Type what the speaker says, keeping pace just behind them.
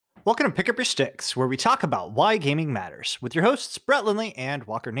Welcome to Pick Up Your Sticks, where we talk about why gaming matters, with your hosts Brett Lindley and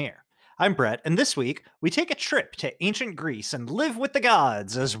Walker Neer. I'm Brett, and this week we take a trip to ancient Greece and live with the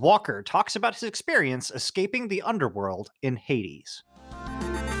gods as Walker talks about his experience escaping the underworld in Hades.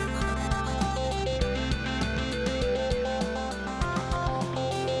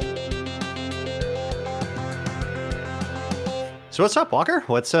 So what's up, Walker?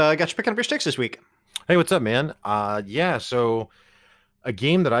 What's got you picking up your sticks this week? Hey, what's up, man? So a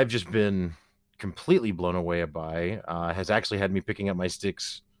game that I've just been completely blown away by has actually had me picking up my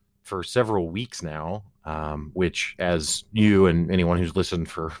sticks for several weeks now, which, as you and anyone who's listened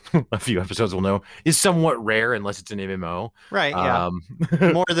for a few episodes will know, is somewhat rare unless it's an MMO. Right, yeah.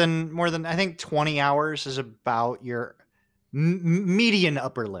 More than I think 20 hours is about your median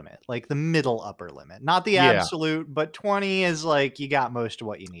upper limit, like the middle upper limit, not the Yeah. absolute, but 20 is like you got most of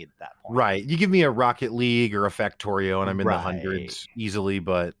what you need at that point. Right. You give me a Rocket League or a Factorio and I'm in the Right. hundreds easily,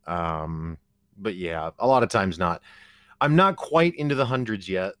 but yeah, a lot of times not. I'm not quite into the hundreds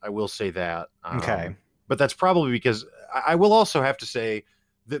yet. I will say that. Okay. But that's probably because I will also have to say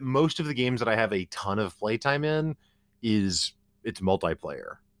that most of the games that I have a ton of playtime in it's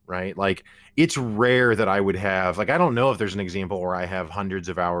multiplayer, right? Like it's rare that I would have, like, I don't know if there's an example where I have hundreds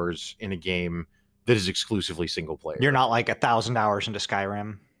of hours in a game that is exclusively single player. You're not like 1,000 hours into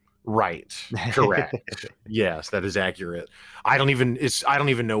Skyrim. Right. Correct. Yes, that is accurate. I don't even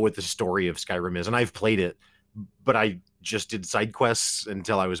know what the story of Skyrim is, and I've played it, but I just did side quests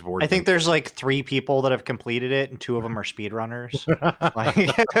until I was bored. I think there's like 3 people that have completed it, and 2 of them are speedrunners.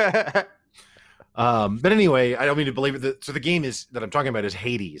 Like, but anyway, I don't mean to believe it. So the game that I'm talking about is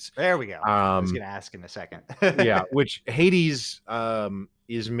Hades. there we go. I was gonna ask in a second. Yeah, which Hades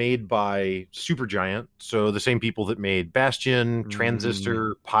is made by Supergiant, so the same people that made Bastion,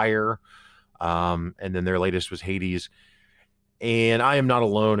 Transistor, Pyre, and then their latest was Hades. And I am not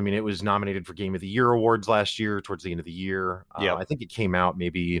alone. I mean, it was nominated for Game of the Year awards last year, towards the end of the year. Yep. I think it came out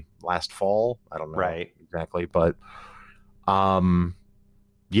maybe last fall. I don't know Right. exactly, but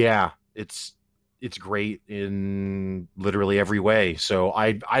yeah, it's great in literally every way. So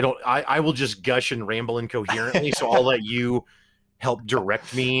I will just gush and ramble incoherently. So I'll let you help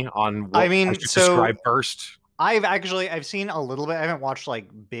direct me on what I should describe first. I've seen a little bit. I haven't watched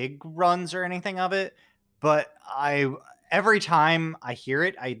like big runs or anything of it, but every time I hear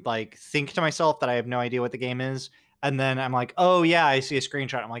it, I like think to myself that I have no idea what the game is, and then I'm like, oh yeah, I see a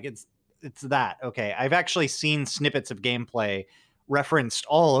screenshot. I'm like, it's that. Okay, I've actually seen snippets of gameplay referenced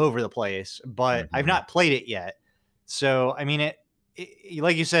all over the place, but I've not played it yet. So I mean, it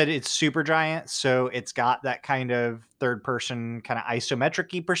like you said, it's Supergiant, so it's got that kind of third person kind of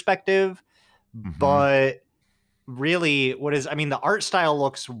isometric-y perspective, but really the art style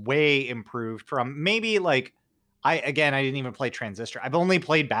looks way improved from maybe like I didn't even play Transistor. I've only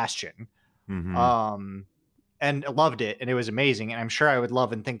played Bastion. And loved it, and it was amazing, and I'm sure I would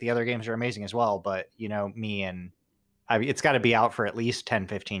love and think the other games are amazing as well, but you know me, and it's got to be out for at least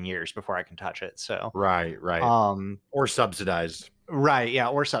 10-15 years before I can touch it. So right. Or subsidized. Right, yeah,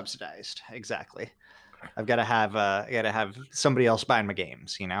 or subsidized. Exactly. I gotta have somebody else buying my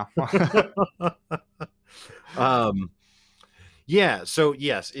games, you know. Yeah, so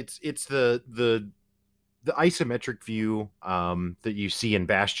yes, it's the isometric view that you see in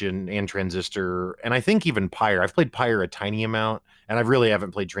Bastion and Transistor, and I think even Pyre. I've played Pyre a tiny amount, and I really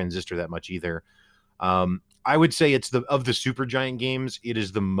haven't played Transistor that much either. I would say it's of the Supergiant games, it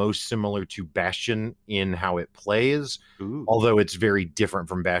is the most similar to Bastion in how it plays. Ooh. Although it's very different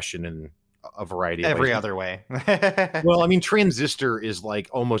from Bastion in a variety of every other way. Well, I mean, Transistor is like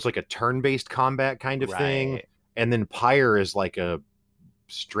almost like a turn-based combat kind of thing, and then Pyre is like a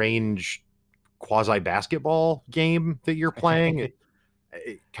strange quasi basketball game that you're playing.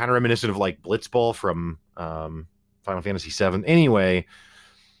 it kind of reminiscent of like Blitzball from Final Fantasy VII. Anyway,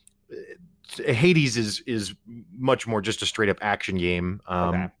 Hades is much more just a straight up action game.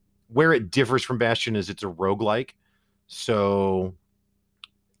 Where it differs from Bastion is it's a roguelike. So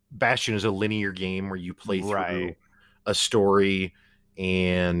Bastion is a linear game where you play through a story,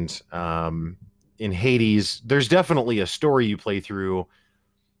 and in Hades, there's definitely a story you play through,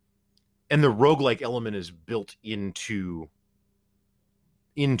 and the roguelike element is built into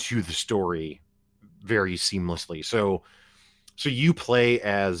the story very seamlessly. So you play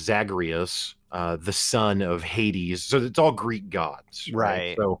as Zagreus, the son of Hades. So it's all Greek gods,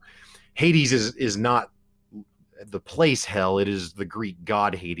 right? So Hades is not the place hell. It is the Greek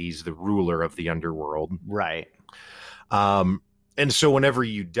god Hades, the ruler of the underworld. Right. And so whenever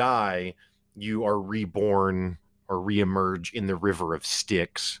you die, you are reborn or reemerge in the River of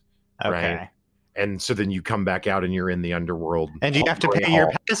Styx. Okay. Right? And so then you come back out and you're in the underworld. And you have to pay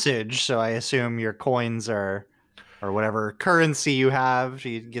your passage, so I assume your coins or whatever currency you have,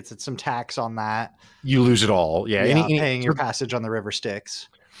 she gets some tax on that. You lose it all. Yeah. Paying your passage on the river Styx.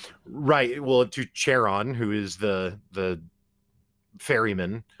 Right. Well, to Charon, who is the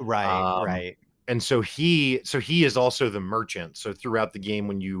ferryman. Right. And so he is also the merchant. So throughout the game,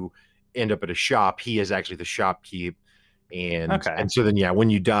 when you end up at a shop, he is actually the shopkeep. And so then, yeah, when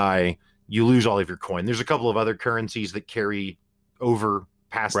you die, you lose all of your coin. There's a couple of other currencies that carry over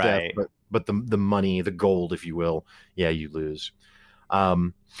past death, but the money, the gold, if you will, yeah, you lose. But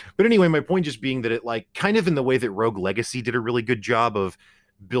anyway, my point just being that it, like, kind of in the way that Rogue Legacy did a really good job of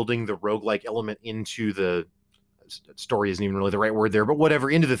building the roguelike element into the story isn't even really the right word there, but whatever,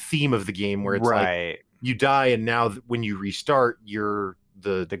 into the theme of the game, where it's like you die and now when you restart, you're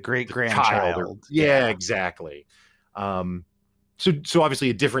the great grandchild. Yeah, exactly. So obviously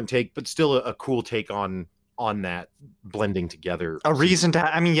a different take, but still a cool take on that blending together. A reason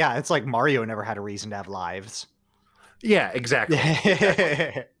to, I mean, yeah, it's like Mario never had a reason to have lives. Yeah, exactly.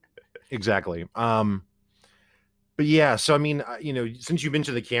 Exactly. But yeah, so I mean, since you've been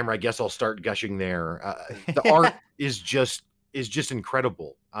to the camera, I guess I'll start gushing there. The art is just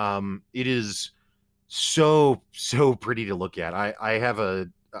incredible. It is so pretty to look at. I have a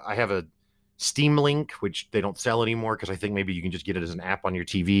Steam Link, which they don't sell anymore because I think maybe you can just get it as an app on your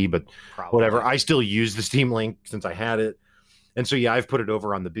TV, but whatever. I still use the Steam Link since I had it. And so, yeah, I've put it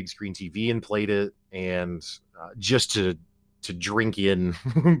over on the big screen TV and played it, and just to drink in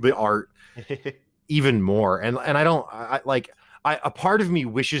the art even more. And a part of me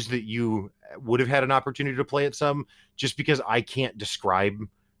wishes that you would have had an opportunity to play it some, just because I can't describe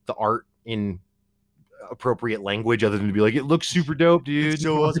the art in appropriate language other than to be like, it looks super dope, dude.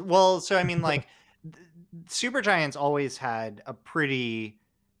 So I mean, like, Supergiant's always had a pretty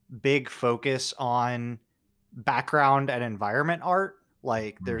big focus on background and environment art.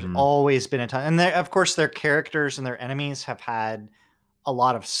 Like, there's always been a ton, and of course their characters and their enemies have had a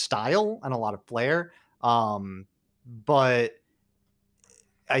lot of style and a lot of flair. But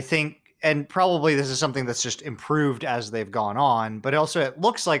I think, and probably this is something that's just improved as they've gone on, but also it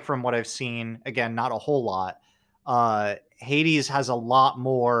looks like, from what I've seen, again, not a whole lot, Hades has a lot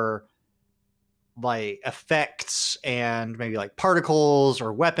more like effects and maybe like particles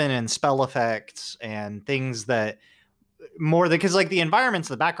or weapon and spell effects and things that more than, because like the environments,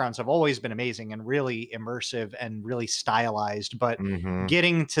 the backgrounds have always been amazing and really immersive and really stylized, but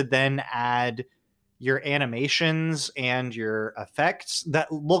getting to then add your animations and your effects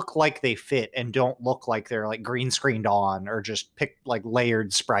that look like they fit and don't look like they're like green screened on or just picked like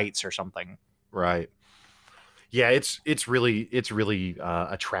layered sprites or something. Right. Yeah, it's really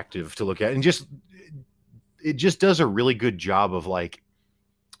attractive to look at, and it just does a really good job of, like,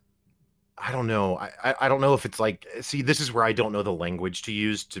 I don't know. I don't know if it's like, see, this is where I don't know the language to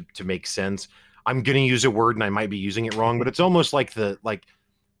use to make sense. I'm going to use a word and I might be using it wrong, but it's almost like the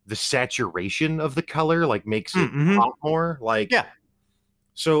saturation of the color, like, makes it pop more. Like, yeah.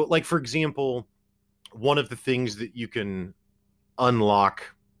 So, like, for example, one of the things that you can unlock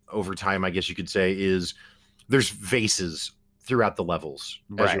over time, I guess you could say, is there's vases throughout the levels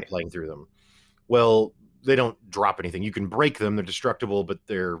as you're playing through them. Well, they don't drop anything. You can break them. They're destructible, but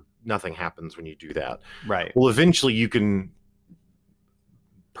nothing happens when you do that. Right. Well, eventually you can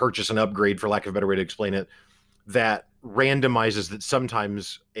purchase an upgrade, for lack of a better way to explain it, that randomizes that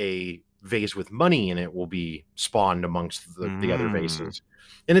sometimes a vase with money in it will be spawned amongst the other vases.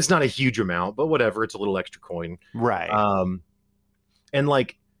 And it's not a huge amount, but whatever. It's a little extra coin. Right. And,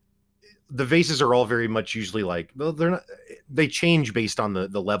 like, the vases are all very much usually, like, they change based on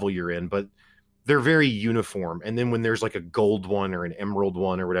the level you're in, but they're very uniform. And then when there's like a gold one or an emerald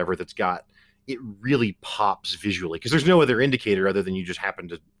one or whatever it really pops visually, because there's no other indicator other than you just happen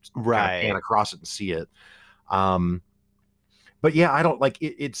to pan across it and see it. But yeah, I don't like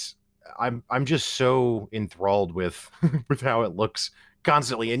it. I'm just so enthralled with how it looks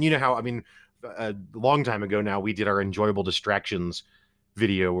constantly. And you know how, I mean, a long time ago now, we did our Enjoyable Distractions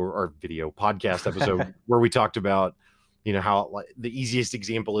video or video podcast episode where we talked about, how, like, the easiest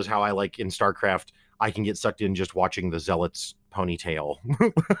example is how I, like, in StarCraft, I can get sucked in just watching the Zealot's ponytail.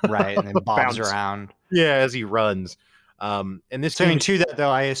 Right. And then bobs around. Yeah, as he runs. And this, so, I mean, to that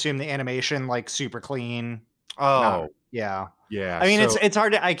though, I assume the animation, like, super clean. Oh, yeah. Yeah. I mean, it's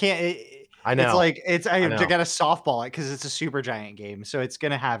hard to, I can't, I know. It's like, I got to softball it because it's a Supergiant game. So it's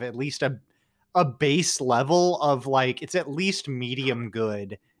going to have at least a base level of, like, it's at least medium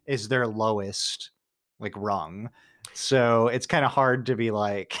good is their lowest, like, rung. So it's kind of hard to be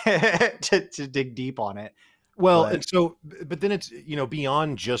like to dig deep on it. Well, but then it's,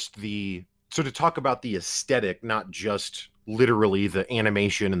 beyond just the so to talk about the aesthetic, not just literally the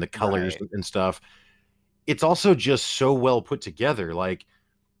animation and the colors and stuff, it's also just so well put together. Like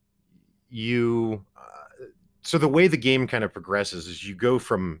you, so the way the game kind of progresses is you go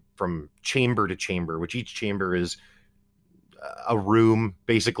from chamber to chamber, which each chamber is a room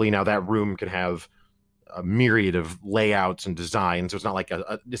basically. Now that room can have a myriad of layouts and designs, so it's not like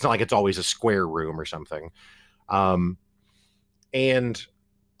it's not like it's always a square room or something. And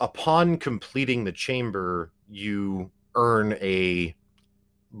upon completing the chamber, you earn a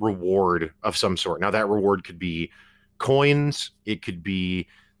reward of some sort. Now that reward could be coins, it could be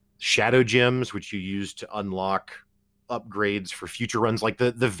shadow gems, which you use to unlock upgrades for future runs, like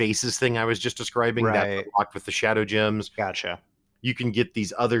the vases thing I was just describing, that unlocked with the shadow gems. Gotcha. You can get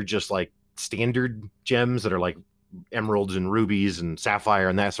these other just like standard gems that are like emeralds and rubies and sapphire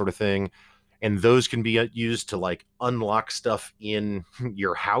and that sort of thing, and those can be used to like unlock stuff in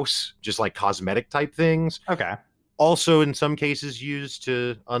your house, just like cosmetic type things. Okay. Also in some cases used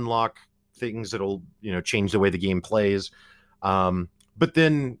to unlock things that'll, you know, change the way the game plays. But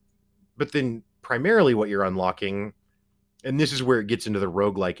then primarily what you're unlocking, and this is where it gets into the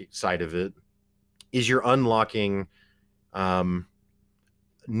roguelike side of it, is you're unlocking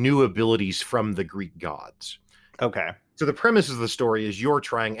new abilities from the Greek gods. Okay. So the premise of the story is you're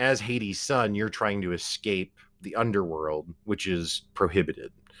trying, as Hades' son, you're trying to escape the underworld, which is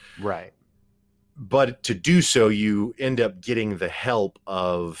prohibited. Right. But to do so, you end up getting the help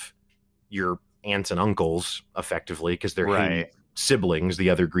of your aunts and uncles, effectively, because they're Hades' siblings, the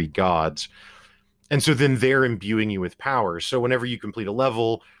other Greek gods. And so then they're imbuing you with powers. So whenever you complete a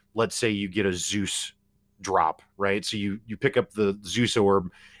level, let's say you get a Zeus drop, right? So you pick up the Zeus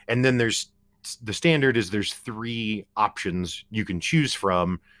orb, and then there's the standard is there's 3 options you can choose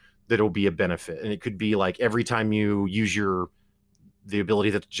from that'll be a benefit. And it could be like every time you use the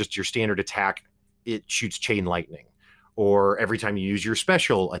ability that's just your standard attack, it shoots chain lightning. Or every time you use your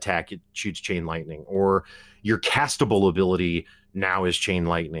special attack, it shoots chain lightning. Or your castable ability now is chain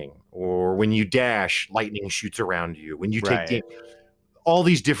lightning. Or when you dash, lightning shoots around you. When you take all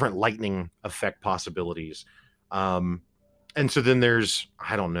these different lightning effect possibilities. And so then there's,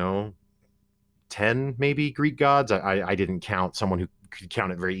 I don't know, 10 maybe Greek gods. I didn't count, someone who could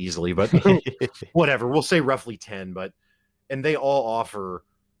count it very easily, but whatever. We'll say roughly 10, and they all offer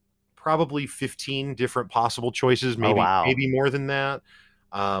probably 15 different possible choices, maybe more than that.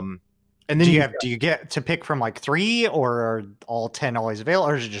 And then do you get to pick from like 3, or are all 10 always available,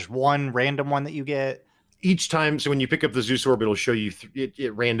 or is it just one random one that you get each time? So when you pick up the Zeus orb, it'll show you it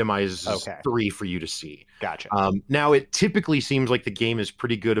randomizes 3 for you to see. Gotcha. Now it typically seems like the game is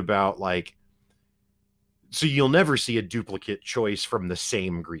pretty good about like, so you'll never see a duplicate choice from the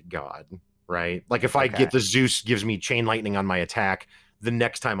same Greek god, right? Like if I get the Zeus gives me chain lightning on my attack, the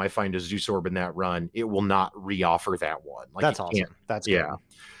next time I find a Zeus orb in that run, it will not reoffer that one. Like, that's awesome. That's good. Yeah.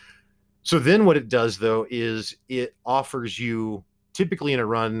 So then what it does though is it offers you, typically in a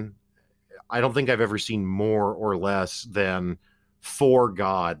run, I don't think I've ever seen more or less than 4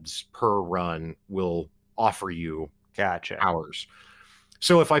 gods per run will offer you powers.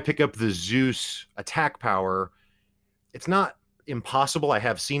 So if I pick up the Zeus attack power, it's not impossible. I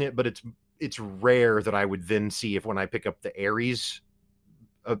have seen it, but it's rare that I would then see if when I pick up the Ares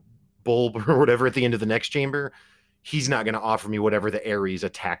bulb or whatever at the end of the next chamber, he's not going to offer me whatever the Ares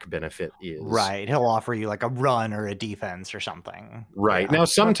attack benefit is. Right. He'll offer you like a run or a defense or something. Right. Yeah. Now,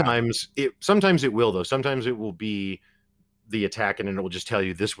 sometimes it will, though. Sometimes it will be the attack, and then it will just tell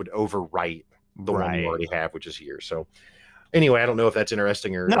you this would overwrite the one you already have, which is here. So anyway, I don't know if that's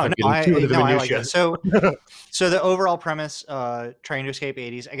interesting or I like it. So the overall premise, trying to escape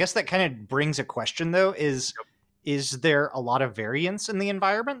Hades, I guess that kind of brings a question though, is there a lot of variance in the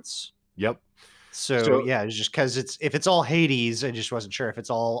environments? Yep. So yeah, it's just because if it's all Hades, I just wasn't sure if it's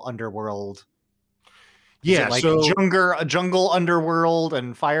all underworld. Yeah, like a jungle underworld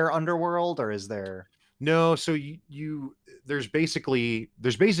and fire underworld, or is there? No, so you there's basically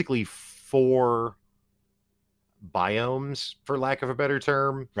 4 biomes, for lack of a better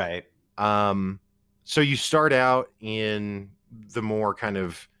term. Right. So you start out in the more kind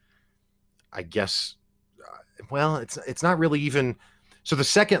of, I guess, well, it's not really even. So the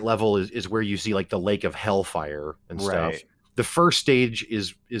second level is where you see like the Lake of Hellfire and stuff. The first stage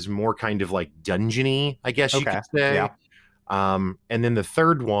is more kind of like dungeony, I guess you could say. Yeah. And then the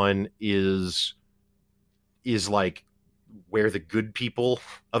third one is like where the good people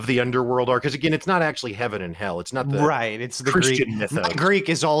of the underworld are, because again, it's not actually heaven and hell. It's not the it's the Christian mythos. Greek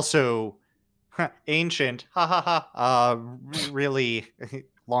is also ancient. Really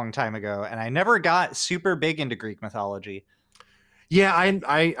long time ago, and I never got super big into Greek mythology. Yeah,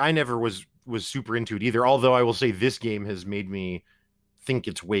 I never was was super into it either. Although I will say this game has made me think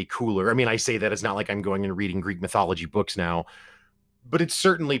it's way cooler. I mean, I say that it's not like I'm going and reading Greek mythology books now, but it's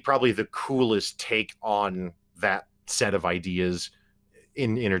certainly probably the coolest take on that set of ideas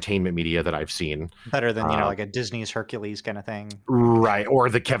in entertainment media that I've seen. Better than, like a Disney's Hercules kind of thing. Right. Or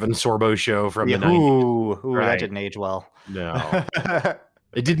the Kevin Sorbo show from the 90s. Ooh, right. That didn't age well. No.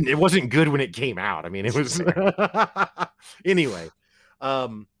 It wasn't good when it came out. I mean, it was anyway.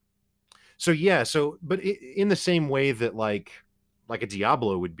 So yeah, but in the same way that like a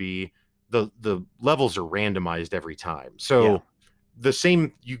Diablo would be, the levels are randomized every time. So the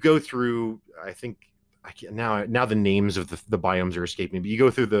same, you go through, I think I can't now the names of the biomes are escaping me, but you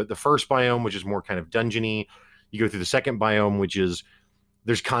go through the first biome, which is more kind of dungeony. You go through the second biome, which is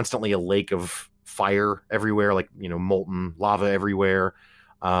there's constantly a lake of fire everywhere, like, molten lava everywhere.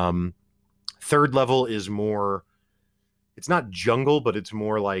 Third level is more, it's not jungle, but it's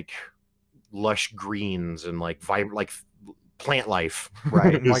more like lush greens and like vibrant, like plant life,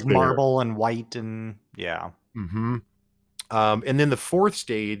 right? Like there. Marble and white and Mm-hmm. And then the fourth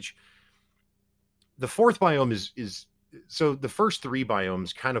stage, the fourth biome is so the first three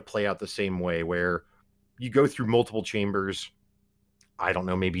biomes kind of play out the same way, where you go through multiple chambers. I don't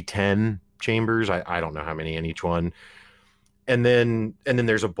know, maybe 10 chambers. I don't know how many in each one. And then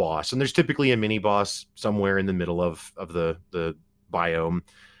there's a boss, and there's typically a mini boss somewhere in the middle of the biome.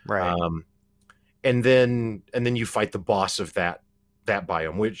 Right. And then you fight the boss of that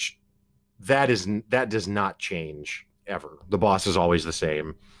biome, which that does not change ever. The boss is always the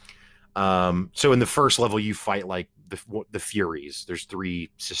same. So in the first level, you fight like the Furies. There's 3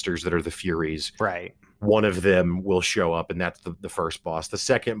 sisters that are the Furies. Right. One of them will show up, and that's the first boss. The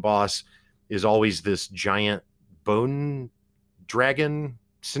second boss is always this giant bone dragon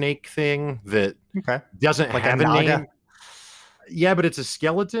snake thing that doesn't like have a name. Yeah, but it's a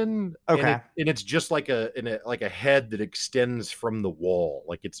skeleton. Okay. And it's just like a head that extends from the wall.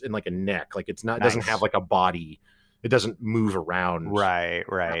 Like it's in like a neck. Like it's not, it doesn't have like a body. It doesn't move around. Right.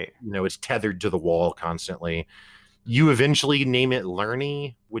 It's tethered to the wall constantly. You eventually name it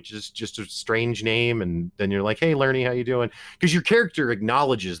Lerny, which is just a strange name. And then you're like, hey, Lerny, how you doing? Because your character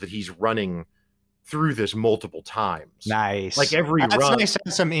acknowledges that he's running through this multiple times. Nice. Like every That's run. Nice to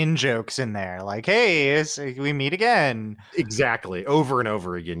have some in-jokes in there. Like, hey, we meet again. Exactly. Over and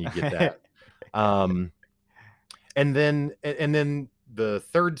over again, you get that. And then the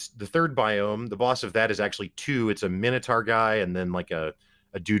third biome, the boss of that is actually 2. It's a Minotaur guy, and then like a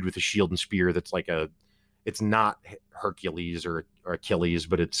dude with a shield and spear that's like it's not Hercules or Achilles,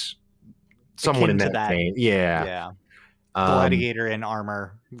 but it's someone in that vein. Yeah. Gladiator in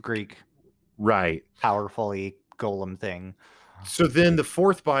armor, Greek. Right. Powerfully golem thing. So then the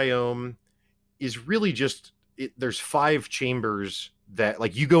fourth biome is really just there's 5 chambers that,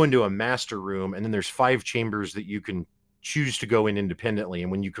 like, you go into a master room, and then there's 5 chambers that you can choose to go in independently. And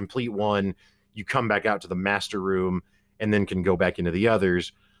when you complete one, you come back out to the master room and then can go back into the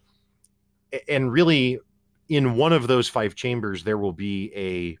others. And really, in one of those 5 chambers, there will be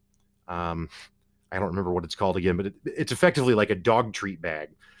a I don't remember what it's called again, but it's effectively like a dog treat bag.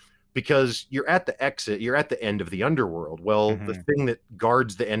 Because you're at the exit, you're at the end of the underworld. Well, the thing that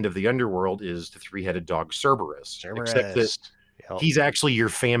guards the end of the underworld is the 3-headed dog Cerberus. Except that he's actually your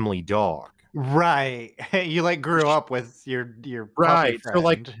family dog. Right. You like grew up with your right. So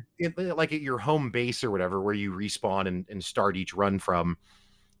like at your home base or whatever, where you respawn and start each run from,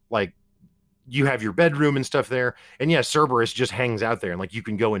 like you have your bedroom and stuff there. And yeah, Cerberus just hangs out there, and like you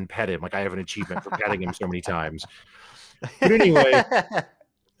can go and pet him. Like I have an achievement for petting him so many times. But anyway.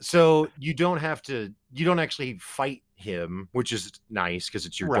 So you don't actually fight him, which is nice because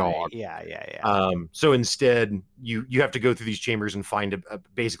it's your dog. Yeah. So instead, you have to go through these chambers and find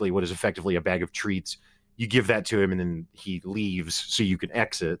basically what is effectively a bag of treats. You give that to him, and then he leaves, so you can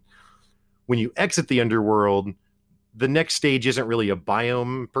exit. When you exit the underworld, the next stage isn't really a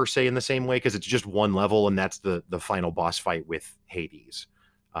biome per se in the same way, because it's just one level, and that's the final boss fight with Hades.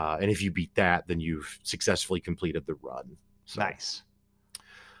 And if you beat that, then you've successfully completed the run. So. Nice.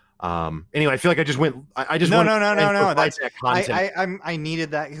 Anyway, I feel like I just went. No. That's that content. I needed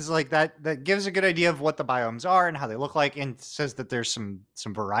that because like that gives a good idea of what the biomes are and how they look like, and says that there's some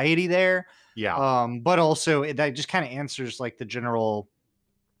variety there. Yeah. But also that just kind of answers like the general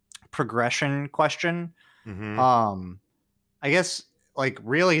progression question. Mm-hmm. I guess like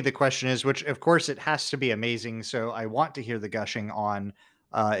really the question is, which of course it has to be amazing. So I want to hear the gushing on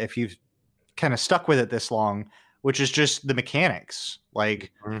if you've kind of stuck with it this long, which is just the mechanics.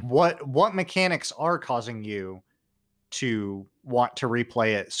 Like what mechanics are causing you to want to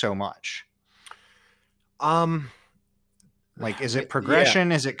replay it so much? Like, is it Yeah,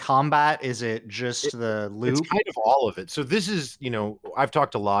 progression? Is it combat? Is it just the it's loop? kind of all of it. So this is, I've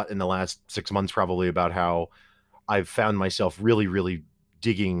talked a lot in the last 6 months probably about how I've found myself really, really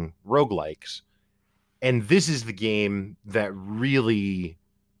digging roguelikes. And this is the game that really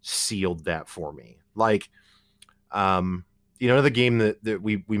sealed that for me. Like, um, the game that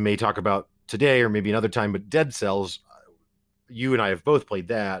we may talk about today or maybe another time, but Dead Cells, you and I have both played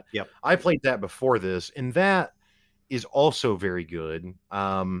that. Yep. I played that before this, and that is also very good.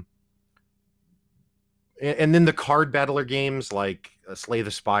 And then the card battler games like Slay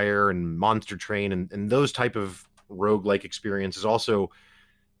the Spire and Monster Train and those type of roguelike experiences also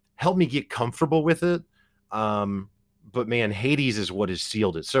help me get comfortable with it. But man, Hades is what has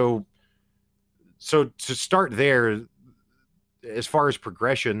sealed it. So to start there, as far as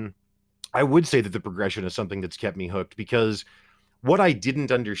progression, I would say that the progression is something that's kept me hooked because what I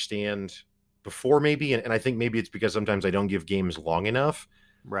didn't understand before, maybe, and I think maybe it's because sometimes I don't give games long enough,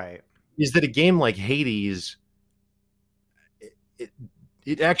 Right. is that a game like Hades, it,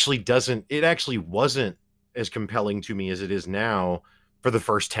 it actually doesn't, it actually wasn't as compelling to me as it is now for the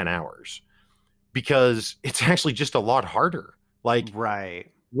first 10 hours because it's actually just a lot harder. Like,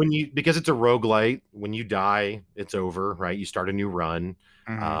 Right. because it's a roguelite, when you die, it's over, right? You start a new run.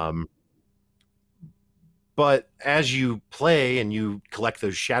 Mhm. Um, but as you play and you collect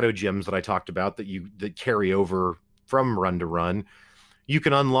those shadow gems that I talked about that carry over from run to run, you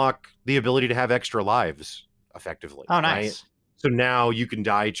can unlock the ability to have extra lives effectively, Oh, right? nice. So now you can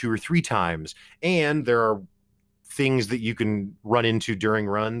die 2 or 3 times, and there are things that you can run into during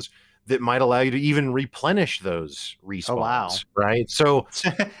runs that might allow you to even replenish those Oh, wow. respawns, right? So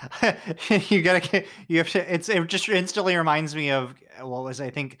You gotta get, you have to, it just instantly reminds me of what was, I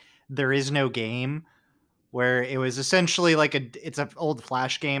think, There Is No Game, where it was essentially like it's an old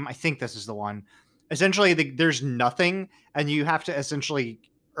Flash game. I think this is the one. Essentially, there's nothing, and you have to essentially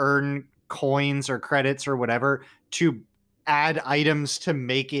earn coins or credits or whatever to add items to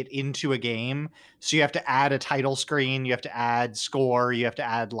make it into a game. So you have to add a title screen, you have to add score, you have to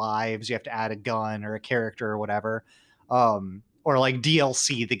add lives, you have to add a gun or a character or whatever, or like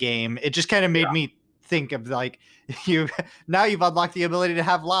DLC the game. It just kind of made me think of like you now you've unlocked the ability to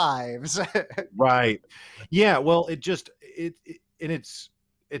have lives. right. Yeah, well, and it's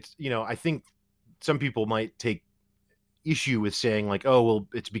I think some people might take issue with saying like, "Oh, well,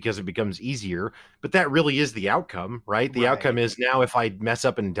 it's because it becomes easier," but that really is the outcome, right? The outcome Right. is now if I mess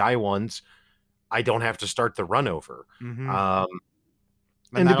up and die once, I don't have to start the run over. Mhm. Um,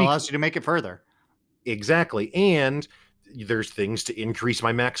 And and to that be allows you to make it further. exactly, and there's things to increase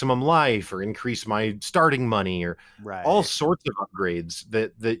my maximum life or increase my starting money or all Right. sorts of upgrades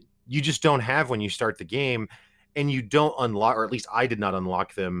that you just don't have when you start the game, and you don't unlock, or at least I did not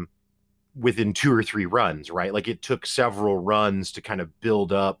unlock them within 2 or 3 runs, right? Like it took several runs to kind of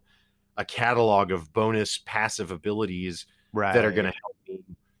build up a catalog of bonus passive abilities that are going Right. to help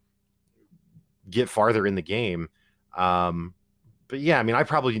me get farther in the game. Um, but yeah, I mean,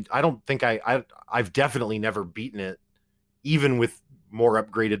 I don't think I've definitely never beaten it, even with more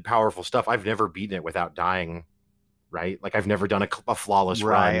upgraded, powerful stuff. I've never beaten it without dying, right? Like I've never done a flawless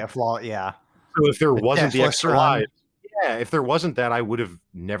Right. run. A flaw, yeah. So if there The wasn't the deathless extra run. lives, yeah, if there wasn't that, I would have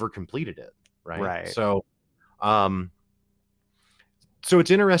never completed it, right? Right. Um, so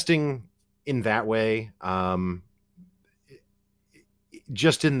it's interesting in that way.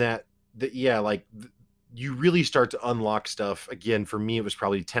 Just in that yeah, like you really start to unlock stuff again. For me, it was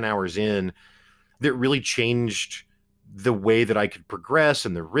probably 10 hours in that really changed the way that I could progress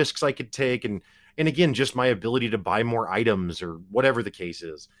and the risks I could take, and again, just my ability to buy more items or whatever the case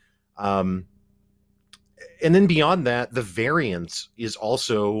is. Um, and then beyond that, the variance is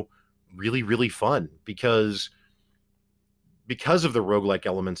also really, really fun because of the roguelike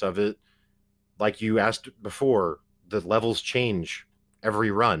elements of it. Like you asked before, the levels change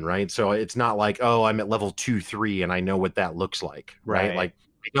every run, right? So it's not like, oh, I'm at level 2, 3, and I know what that looks like, right? Right. Like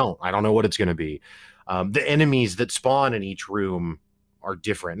I don't know what it's going to be. The enemies that spawn in each room are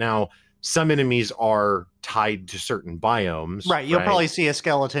different. Now, some enemies are tied to certain biomes, Right. You'll right? probably see a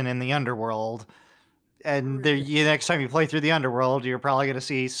skeleton in the underworld. And next time you play through the underworld, you're probably going to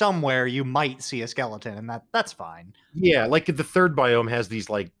see somewhere you might see a skeleton, and that's fine. Yeah, like the third biome has these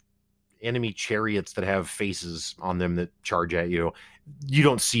like enemy chariots that have faces on them that charge at you. You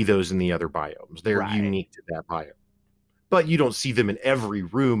don't see those in the other biomes. They're Right. unique to that biome. But you don't see them in every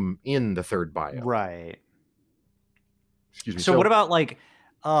room in the third biome. Right. Excuse me. So what So about like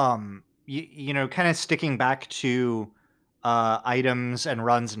kind of sticking back to items and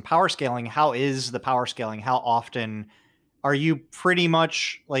runs and power scaling, how is the power scaling? How often are you pretty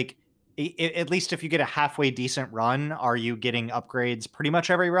much like at least if you get a halfway decent run, are you getting upgrades pretty much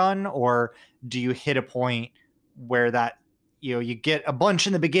every run, or do you hit a point where that you get a bunch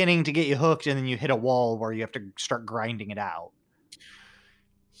in the beginning to get you hooked, and then you hit a wall where you have to start grinding it out?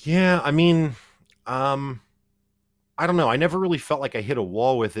 Yeah, I mean, um, I don't know. I never really felt like I hit a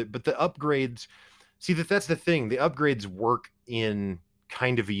wall with it, but the upgrades, see that's the thing. The upgrades work in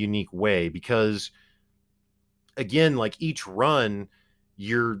kind of a unique way because again, like each run,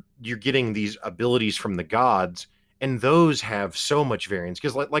 you're getting these abilities from the gods, and those have so much variance.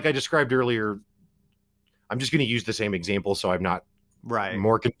 Because like I described earlier, I'm just going to use the same example so I'm not Right.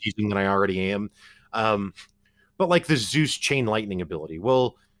 more confusing than I already am. Um, but like the Zeus chain lightning ability.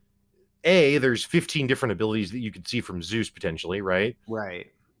 Well, there's 15 different abilities that you could see from Zeus potentially, right? Right.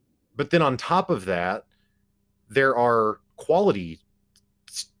 But then on top of that, there are quality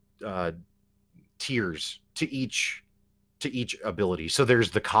uh, tiers to each ability. So there's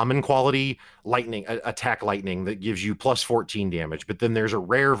the common quality lightning attack lightning that gives you plus 14 damage, but then there's a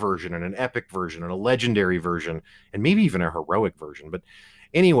rare version and an epic version and a legendary version and maybe even a heroic version. But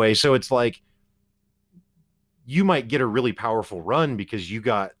anyway, so it's like you might get a really powerful run because you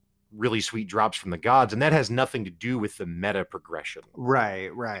got really sweet drops from the gods, and that has nothing to do with the meta progression. Right.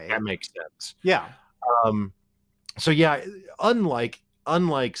 If that Right. makes sense. Yeah. Um, so yeah, unlike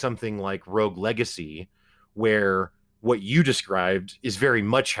something like Rogue Legacy, where what you described is very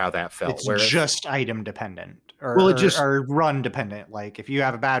much how that felt. It's Where just item dependent, well, it just or run dependent. Like if you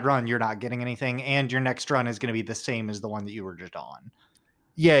have a bad run, you're not getting anything, and your next run is going to be the same as the one that you were just on.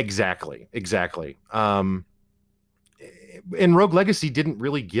 yeah, exactly. And Rogue Legacy didn't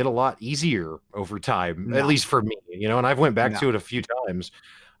really get a lot easier over time, at No. least for me, you know. And I've went back No. to it a few times,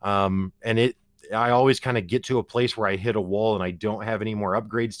 and I always kind of get to a place where I hit a wall and I don't have any more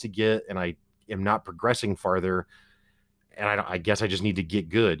upgrades to get, and I am not progressing farther. And I guess I just need to get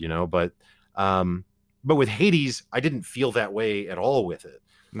good, you know. But with Hades, I didn't feel that way at all with it.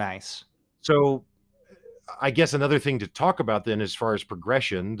 Nice. So I guess another thing to talk about then, as far as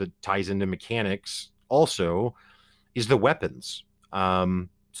progression that ties into mechanics, also is the weapons.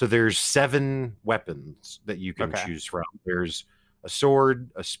 So there's 7 weapons that you can Okay. choose from. There's a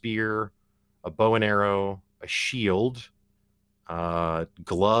sword, a spear, a bow and arrow, a shield,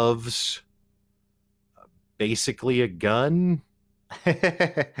 gloves, basically a gun,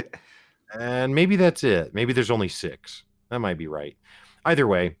 and maybe that's it. Maybe there's only 6. That might be right. Either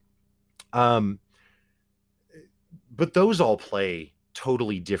way, um, but those all play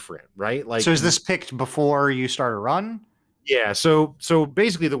totally different, right? Like, So is this picked before you start a run? yeah. So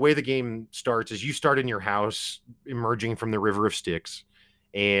basically, the way the game starts is you start in your house, emerging from the River of Styx,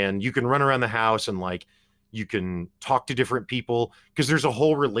 and you can run around the house and like you can talk to different people because there's a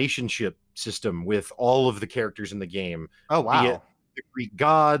whole relationship system with all of the characters in the game, Oh be it wow. the Greek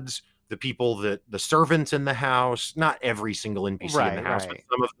gods, the people that the servants in the house, not every single NPC in the Right. house, but Right.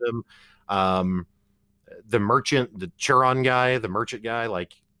 some of them. Um, the merchant, the Churon guy, the merchant guy,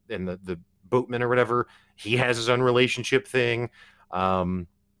 like, and the boatman or whatever, he has his own relationship thing. Um,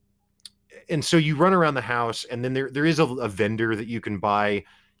 and so you run around the house, and then there is a vendor that you can buy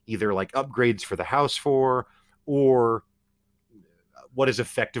either like upgrades for the house for, or what is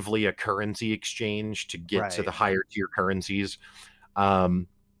effectively a currency exchange to get to the Right. higher tier currencies. Um,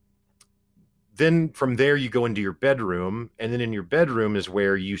 then from there you go into your bedroom, and then in your bedroom is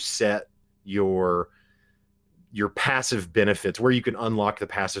where you set your passive benefits, where you can unlock the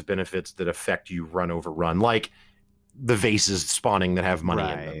passive benefits that affect you run over run, like the vases spawning that have money in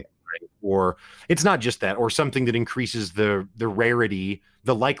them, Right. right? Or it's not just that, or something that increases the rarity,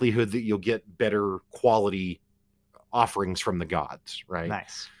 the likelihood that you'll get better quality offerings from the gods, right?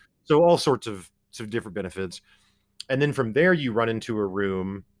 Nice. So all sorts of some different benefits. And then from there you run into a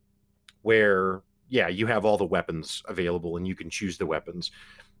room where, yeah, you have all the weapons available and you can choose the weapons.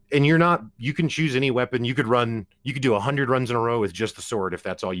 And you can choose any weapon. You could do 100 runs in a row with just the sword if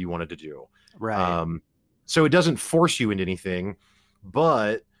that's all you wanted to do. Right. So it doesn't force you into anything,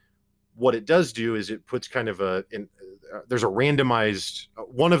 but what it does do is it puts kind of there's a randomized,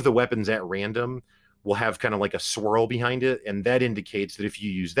 one of the weapons at random will have kind of like a swirl behind it, and that indicates that if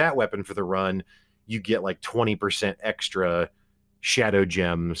you use that weapon for the run, you get like 20% extra shadow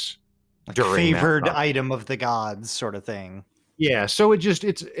gems Like during that favored run. item of the gods sort of thing. Yeah, so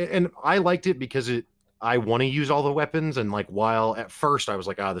and I liked it because I want to use all the weapons, and like while at first I was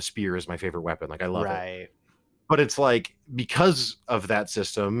like, the spear is my favorite weapon, like I love it. Right. But it's like because of that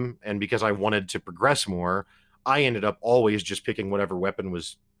system and because I wanted to progress more, I ended up always just picking whatever weapon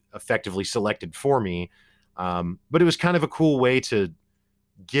was effectively selected for me. But it was kind of a cool way to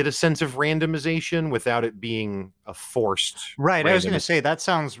get a sense of randomization without it being a forced Right. I was going to randomization. say that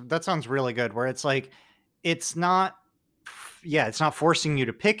sounds really good where it's like it's not yeah, it's not forcing you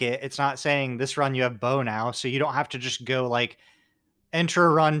to pick it. It's not saying this run you have bow now, so you don't have to just go like enter a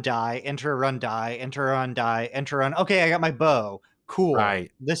run die, enter a run die, enter a run die, enter a run. Okay, I got my bow. Cool.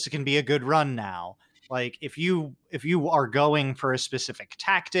 Right. This can be a good run now. Like if you are going for a specific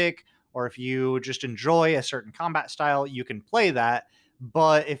tactic or if you just enjoy a certain combat style, you can play that.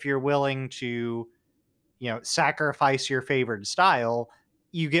 But if you're willing to, sacrifice your favored style,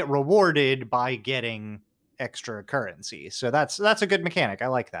 you get rewarded by getting extra currency. So that's a good mechanic. I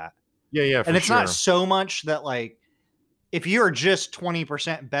like that. Yeah, yeah, And for it's not sure. so much that like if you're just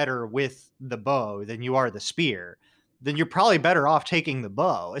 20% better with the bow than you are the spear, then you're probably better off taking the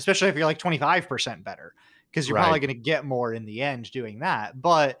bow, especially if you're like 25% better, because you're probably Right. going to get more in the end doing that.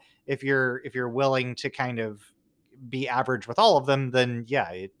 But if you're willing to kind of be average with all of them, then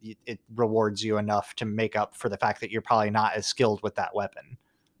yeah, it rewards you enough to make up for the fact that you're probably not as skilled with that weapon.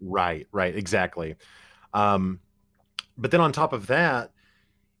 Right, right, exactly. Um, but then on top of that,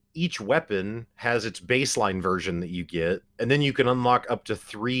 each weapon has its baseline version that you get, and then you can unlock up to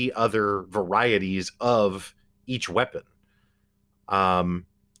 3 other varieties of each weapon. Um,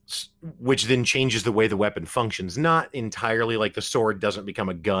 which then changes the way the weapon functions. Not entirely, like the sword doesn't become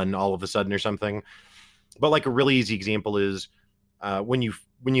a gun all of a sudden or something, but like a really easy example is when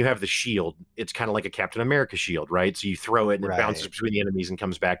you have the shield, it's kind of like a Captain America shield, right? So you throw it and it bounces Right. between the enemies and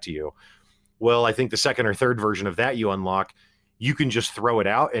comes back to you. Well, I think the second or third version of that you unlock, you can just throw it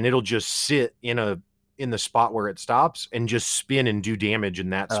out and it'll just sit in the spot where it stops and just spin and do damage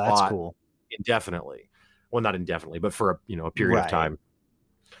in that Oh, that's spot cool. indefinitely. Well, not indefinitely, but for a period of Right. time.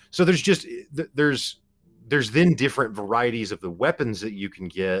 So there's just there's then different varieties of the weapons that you can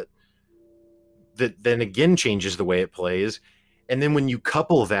get that then again changes the way it plays. And then when you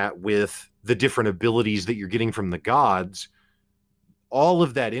couple that with the different abilities that you're getting from the gods, all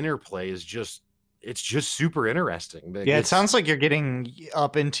of that interplay is just it's just super interesting. Yeah, it It's sounds like you're getting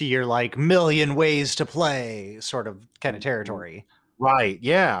up into your like million ways to play sort of kind of territory. right.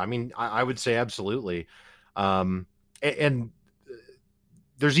 Yeah. I mean, I would say absolutely. And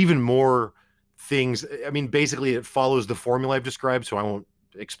there's even more things. I mean, basically, it follows the formula I've described, so I won't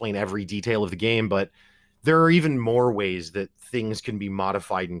explain every detail of the game, but there are even more ways that things can be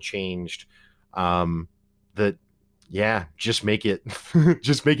modified and changed. That, yeah, just make it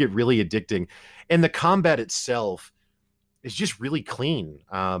just make it really addicting, and the combat itself is just really clean.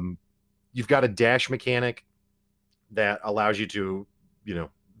 You've got a dash mechanic that allows you to, you know,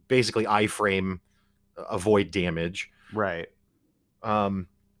 basically iframe, avoid damage. Right. Um,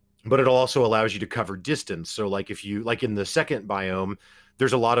 but it also allows you to cover distance. So like if you like in the second biome,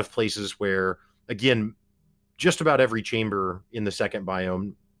 there's a lot of places where again, just about every chamber in the second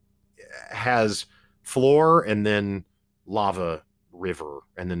biome has floor and then lava river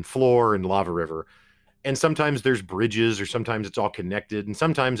and then floor and lava river. And sometimes there's bridges or sometimes it's all connected and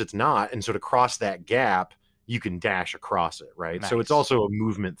sometimes it's not. And so to cross that gap, you can dash across it, right? So it's Nice. also a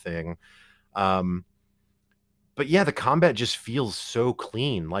movement thing. Um, but yeah, the combat just feels so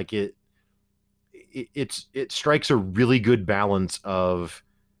clean. Like it strikes a really good balance of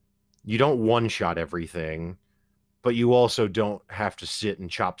you don't one shot everything, but you also don't have to sit and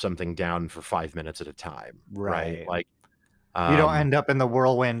chop something down for 5 minutes at a time, right? Right. Like, You don't um, end up in the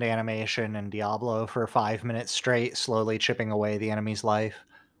whirlwind animation in Diablo for 5 minutes straight, slowly chipping away the enemy's life.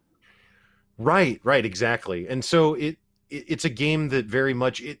 right, right, exactly. And so it's a game that very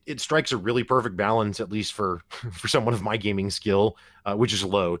much it strikes a really perfect balance, at least for for someone of my gaming skill, which is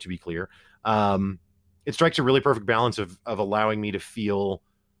low to be clear. Um, it strikes a really perfect balance of allowing me to feel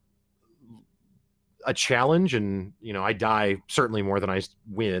a challenge, and you know I die certainly more than I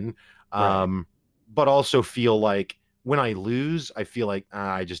win, Right. um, but also feel like when I lose, I feel like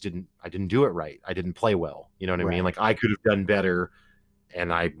I didn't do it right. I didn't play well. You know what I mean? Right. Like I could have done better,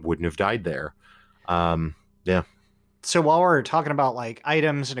 and I wouldn't have died there. Yeah. So while we're talking about like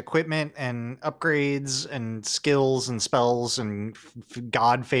items and equipment and upgrades and skills and spells and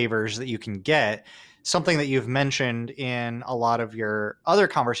god favors that you can get, something that you've mentioned in a lot of your other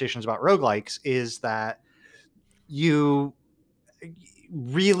conversations about roguelikes is that you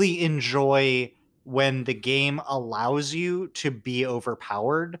really enjoy when the game allows you to be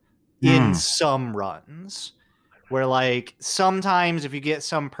overpowered in Mm. some runs. Where, like, sometimes if you get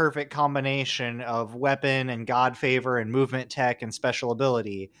some perfect combination of weapon and god favor and movement tech and special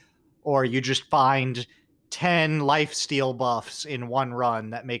ability, or you just find 10 life steal buffs in one run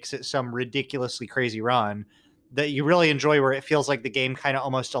that makes it some ridiculously crazy run that you really enjoy, where it feels like the game kind of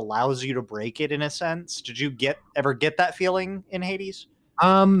almost allows you to break it in a sense. Did you ever get that feeling in Hades?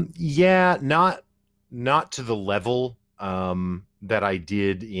 Yeah, not to the level that I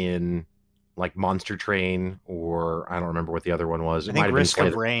did in like Monster Train, or I don't remember what the other one was. I It might think have been Risk Slay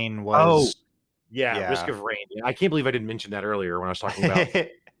of the... Rain Oh, was, yeah, Risk yeah. of Rain. Yeah, I can't believe I didn't mention that earlier when I was talking about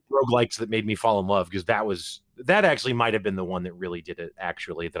roguelikes that made me fall in love, because that actually might have been the one that really did it,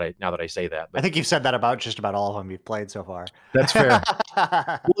 actually, that I now that I say that. I But think you've said that about just about all of them you've played so far. that's fair.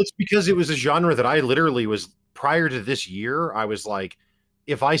 Well, it's because it was a genre that I literally was, prior to this year, I was like,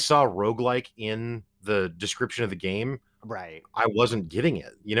 if I saw roguelike in the description of the game, Right. I wasn't getting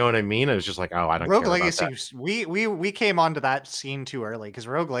it. You know what I mean? I was just like, oh, I don't Rogue care about that. Legacy, we came onto that scene too early because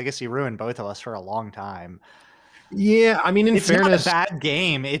Rogue Legacy ruined both of us for a long time. Yeah, I mean, in It's not a fairness, bad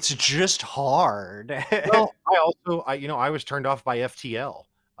game. It's just hard. well, I was turned off by FTL.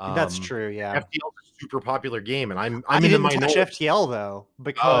 That's true. Yeah. FTL is a super popular game, and I I'm in the didn't touch minority. FTL though Oh,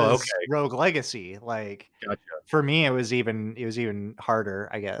 because okay, Rogue Legacy, like gotcha. for me, it was even harder,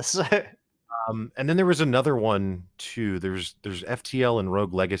 I guess. And then there was another one too. There's FTL and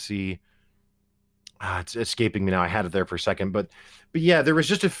Rogue Legacy. It's escaping me now. I had it there for a second, but yeah, there was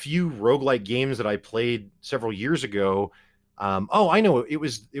just a few roguelike games that I played several years ago. Oh, I know. It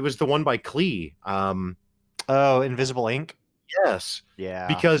was the one by Klee. Oh, Invisible Ink. Yes, Yeah.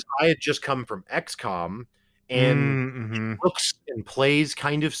 because I had just come from XCOM, and it Mm-hmm. looks and plays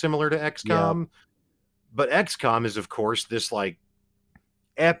kind of similar to Yep. XCOM, but XCOM is, of course, this like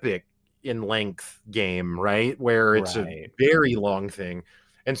epic in length game, right? Where it's a Right. very long thing.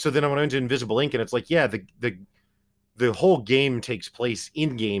 And so then I went into Invisible Ink, and it's like, yeah, the whole game takes place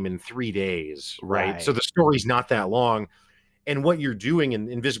in game in 3 days, right? So Right. the story's not that long. And what you're doing in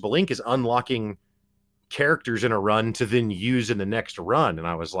Invisible Ink is unlocking characters in a run to then use in the next run. And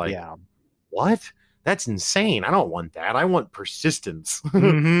I was like, Yeah. what? That's insane. I don't want that. I want persistence.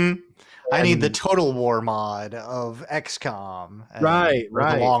 Mm-hmm. I need the And Total War mod of XCOM right, or the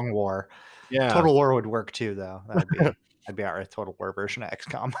right. Long War. Yeah. Total War would work too, though. I'd be out with Total War version of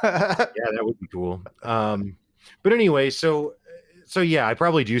XCOM. Yeah, that would be cool. But anyway, so yeah, I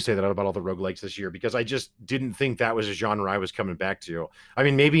probably do say that about all the roguelikes this year because I just didn't think that was a genre I was coming back to. I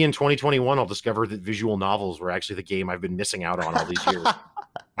mean, maybe in 2021 I'll discover that visual novels were actually the game I've been missing out on all these years.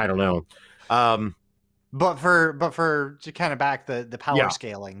 I don't know. Um, But for to kind of back the power yeah.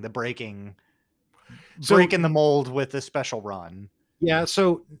 scaling, the breaking So the mold with the special run. yeah,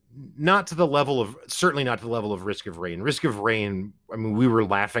 so not to the level of, certainly not to the level of Risk of Rain. Risk of Rain, I mean, we were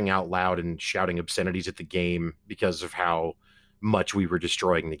laughing out loud and shouting obscenities at the game because of how much we were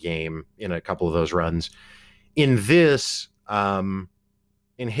destroying the game in a couple of those runs. In this, in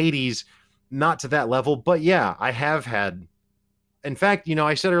Hades, not to that level, but yeah, I have had. In fact,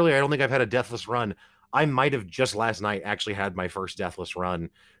 I said earlier I don't think I've had a deathless run. I might have just last night actually had my first deathless run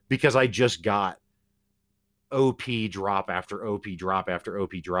because I just got OP drop after OP drop after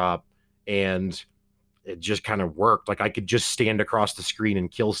OP drop, and it just kind of worked. Like I could just stand across the screen and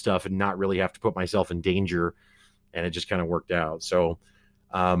kill stuff and not really have to put myself in danger, and it just kind of worked out. So,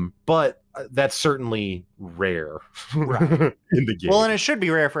 but that's certainly rare, Right. in the game. Well, and it should be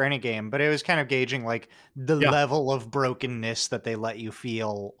rare for any game, but it was kind of gauging like the Yeah. level of brokenness that they let you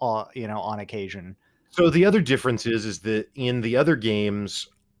feel, on occasion. So the other difference is that in the other games,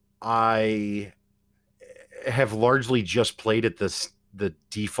 I have largely just played at the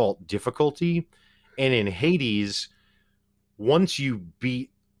default difficulty, and in Hades, once you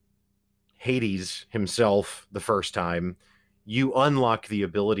beat Hades himself the first time, you unlock the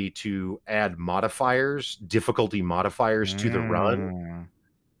ability to add modifiers, difficulty modifiers to the run, Mm.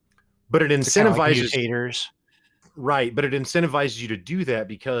 but it So kind of like incentivizes, mutators. right, but it incentivizes you to do that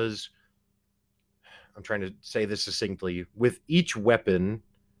because I'm trying to say this succinctly, with each weapon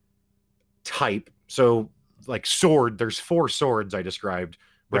type. So like sword, there's 4 swords I described,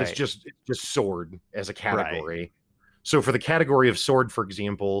 but it's Right. just sword as a Right. category. So for the category of sword, for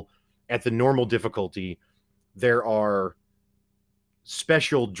example, at the normal difficulty, there are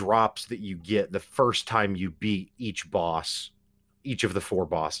special drops that you get the first time you beat each boss, each of the 4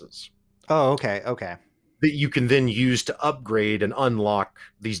 bosses, Oh, okay. Okay. that you can then use to upgrade and unlock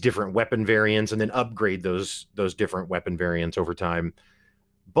these different weapon variants and then upgrade those different weapon variants over time.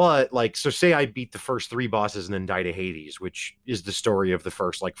 But like, so say I beat the first 3 bosses and then die to Hades, which is the story of the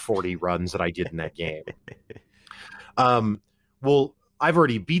first like 40 runs that I did in that game. Well, I've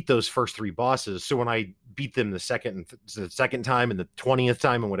already beat those first 3 bosses, so when I beat them the second time and the 20th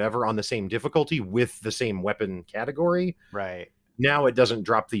time and whatever on the same difficulty with the same weapon category, Right. now it doesn't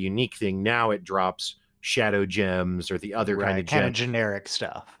drop the unique thing. Now it drops shadow gems or the other kind Right. of Kind gem. of generic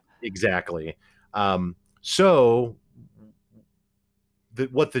stuff. Exactly. So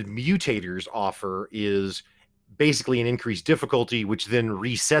what the mutators offer is basically an increased difficulty, which then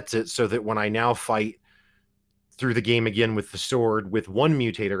resets it so that when I now fight through the game again with the sword with one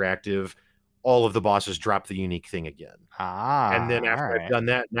mutator active, all of the bosses drop the unique thing again. And then all after I've right. done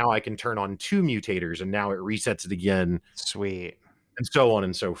that, now I can turn on 2 mutators, and now it resets it again, Sweet. and so on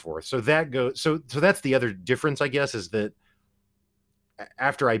and so forth. So that's the other difference, I guess, is that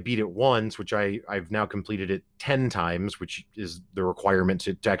after I beat it once, which I've now completed it 10 times, which is the requirement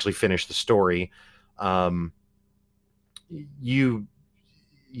to actually finish the story.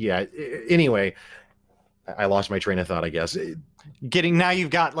 Anyway, I lost my train of thought, I guess. Now you've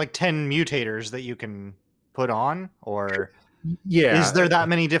got like 10 mutators that you can put on, or is there that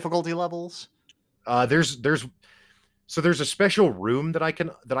many difficulty levels? There's a special room that I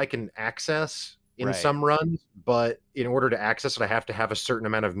can access in some runs, but in order to access it, I have to have a certain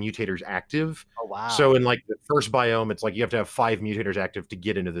amount of mutators active. Oh, wow. So in like the first biome, it's like you have to have 5 mutators active to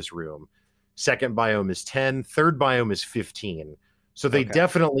get into this room. Second biome is 10. Third biome is 15. So they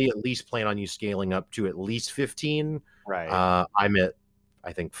definitely at least plan on you scaling up to at least 15. Right. I'm at,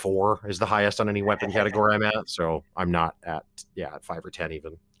 I think 4 is the highest on any weapon category I'm at. So I'm not at 5 or 10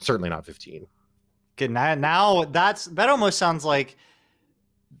 even. Certainly not 15. Good. Now that almost sounds like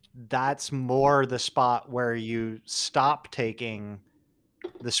that's more the spot where you stop taking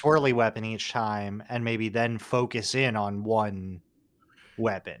the swirly weapon each time and maybe then focus in on one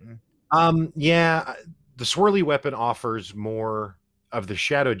weapon. The swirly weapon offers more of the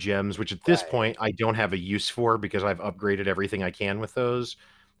shadow gems, which at this point I don't have a use for because I've upgraded everything I can with those.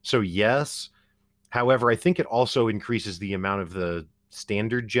 So yes. However, I think it also increases the amount of the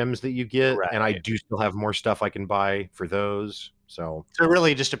standard gems that you get, and I do still have more stuff I can buy for those. So it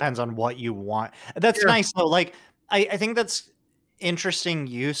really just depends on what you want. That's nice though. Like I think that's interesting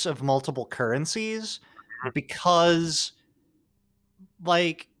use of multiple currencies, because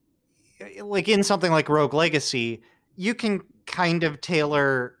like in something like Rogue Legacy, you can kind of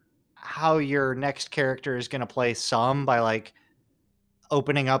tailor how your next character is going to play some by like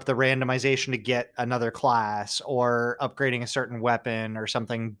opening up the randomization to get another class or upgrading a certain weapon or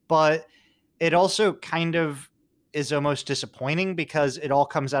something. But it also kind of is almost disappointing because it all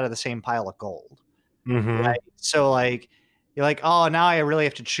comes out of the same pile of gold. Right? So like, you're like, oh, now I really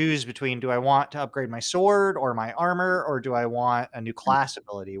have to choose between, do I want to upgrade my sword or my armor, or do I want a new class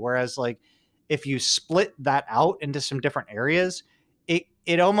ability? Whereas like, if you split that out into some different areas,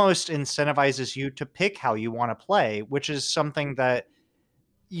 it almost incentivizes you to pick how you want to play, which is something that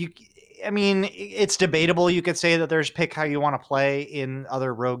it's debatable. You could say that there's pick how you want to play in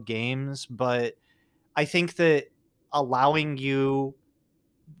other Rogue games, but I think that allowing you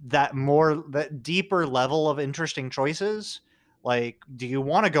that deeper level of interesting choices, like, do you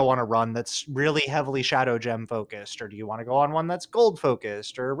want to go on a run that's really heavily shadow gem focused, or do you want to go on one that's gold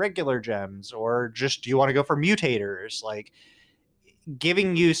focused or regular gems, or just do you want to go for mutators? Like,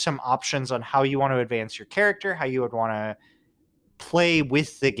 giving you some options on how you want to advance your character, how you would want to play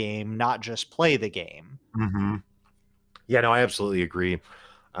with the game, not just play the game. Yeah, no, I absolutely agree.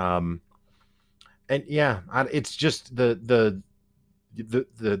 And it's just the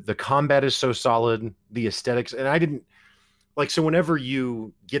combat is so solid, the aesthetics, and I didn't like, so whenever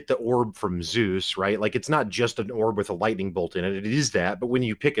you get the orb from Zeus, right? Like, it's not just an orb with a lightning bolt in it. It is that, but when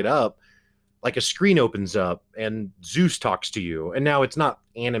you pick it up, like a screen opens up and Zeus talks to you, and now it's not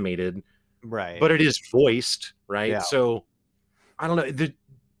animated, right? But it is voiced, right? Yeah. So I don't know,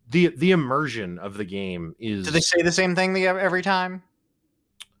 the immersion of the game is. Do they say the same thing every time?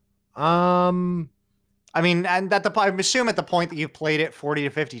 I mean, and I assume at the point that you've played it 40 to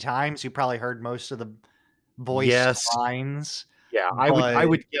 50 times, you probably heard most of the voice lines. Yeah, I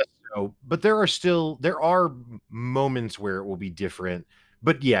would guess so. But there are moments where it will be different.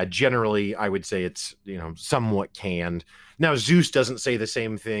 But yeah, generally I would say it's, somewhat canned. Now Zeus doesn't say the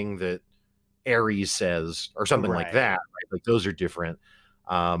same thing that Ares says or something like that, right? Like, those are different.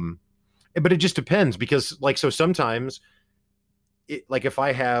 But it just depends, because so sometimes if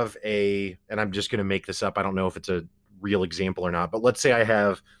I have and I'm just going to make this up, I don't know if it's a real example or not, but let's say I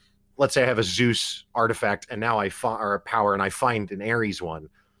have a Zeus artifact, and now or a power, and I find an Ares one.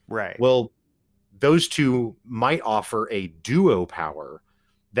 Right. Well, those two might offer a duo power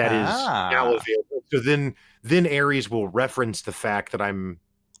that is now available. So then Ares will reference the fact that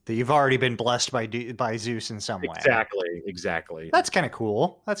you've already been blessed by Zeus in some way. Exactly. That's kind of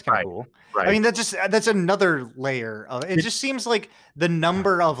cool. Cool. Right. I mean, that's another layer of it. Just seems like the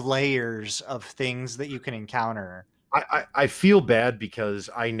number of layers of things that you can encounter. I feel bad because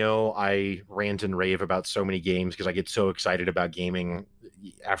I know I rant and rave about so many games because I get so excited about gaming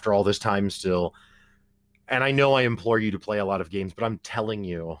after all this time still. And I know I implore you to play a lot of games, but I'm telling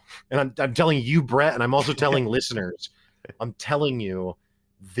you, and I'm telling you, Brett, and I'm also telling listeners, I'm telling you,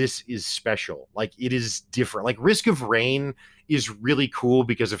 this is special. Like, it is different. Like, Risk of Rain is really cool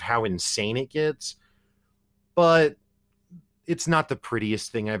because of how insane it gets, but it's not the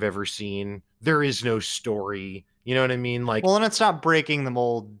prettiest thing I've ever seen. There is no story. You know what I mean? Like, well, and it's not breaking the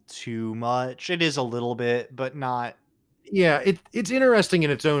mold too much. It is a little bit, but not. yeah, it's interesting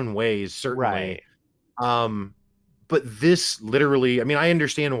in its own ways, certainly. Right. But this literally, I mean, I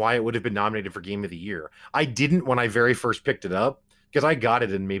understand why it would have been nominated for Game of the Year. I didn't when I very first picked it up, because I got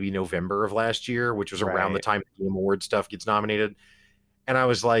it in maybe November of last year, which was around the Right. time the Game Award stuff gets nominated. And I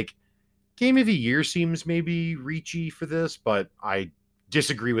was like, Game of the Year seems maybe reachy for this, but I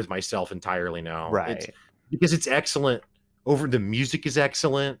disagree with myself entirely now. It's Right. because it's excellent. Over the music is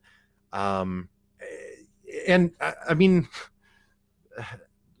excellent. And I mean,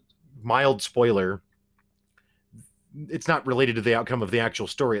 mild spoiler, it's not related to the outcome of the actual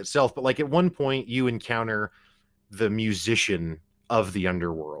story itself, but like at one point you encounter the musician of the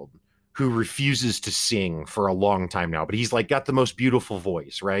underworld who refuses to sing for a long time now, but he's like got the most beautiful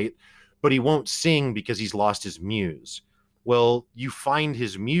voice, right? But he won't sing because he's lost his muse. Well, you find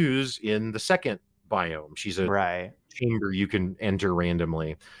his muse in the second biome. She's a Right. chamber you can enter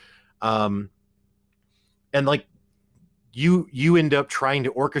randomly. Um, and like you end up trying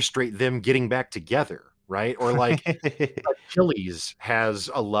to orchestrate them getting back together, right? Or like Achilles has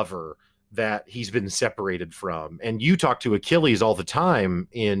a lover that he's been separated from, and you talk to Achilles all the time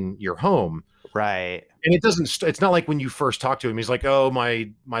in your home. Right. And it doesn't it's not like when you first talk to him he's like, oh,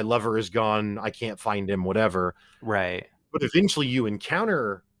 my lover is gone, I can't find him, whatever. Right. But eventually you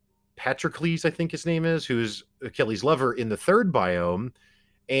encounter Patroclus, I think his name is, who's Achilles' lover in the third biome,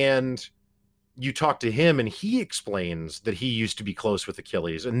 and you talk to him and he explains that he used to be close with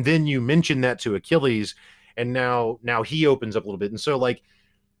Achilles, and then you mention that to Achilles, and now he opens up a little bit. And so like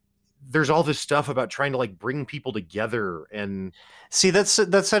there's all this stuff about trying to like bring people together. And see, that's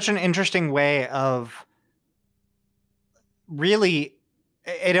such an interesting way of really,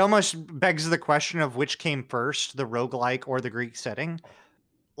 it almost begs the question of which came first, the roguelike or the Greek setting.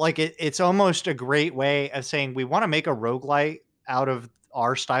 Like it's almost a great way of saying we want to make a roguelike out of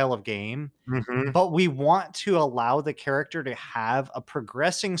our style of game, mm-hmm, but we want to allow the character to have a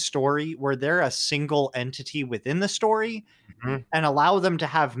progressing story where they're a single entity within the story, mm-hmm, and allow them to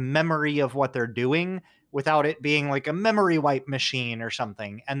have memory of what they're doing without it being like a memory wipe machine or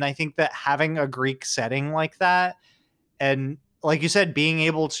something. And I think that having a Greek setting like that, and like you said, being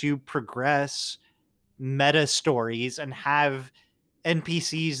able to progress meta stories and have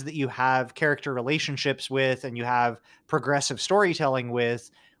NPCs that you have character relationships with and you have progressive storytelling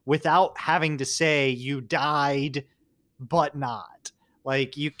with, without having to say you died but not.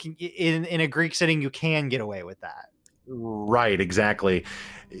 Like you can in a Greek setting you can get away with that. right, exactly.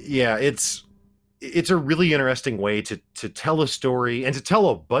 Yeah, it's a really interesting way to tell a story and to tell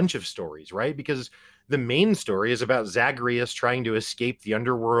a bunch of stories, right? Because the main story is about Zagreus trying to escape the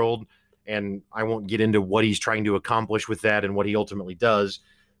underworld, and I won't get into what he's trying to accomplish with that and what he ultimately does,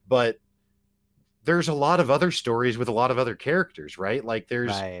 but there's a lot of other stories with a lot of other characters, right? Like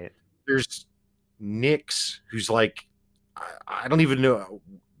Right. there's Nyx, who's like I don't even know,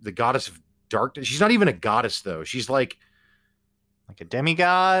 the goddess of darkness. She's not even a goddess though. She's like Like a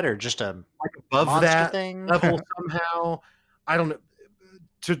demigod or just a above monster that thing? level somehow. I don't know.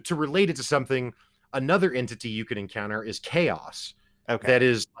 To relate it to something, another entity you can encounter is Chaos. Okay. That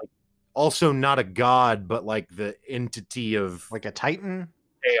is like also not a god, but like the entity of Like a titan?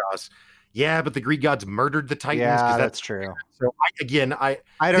 chaos. Yeah, but the Greek gods murdered the Titans because Yeah, that's that's true. so. I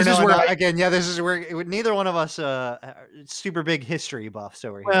don't This know. is where I Again, yeah, this is where neither one of us are super big history buffs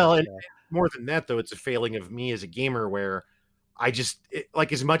over here. well, and So. more than that though, it's a failing of me as a gamer where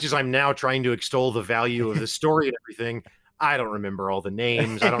like as much as I'm now trying to extol the value of the story and everything, I don't remember all the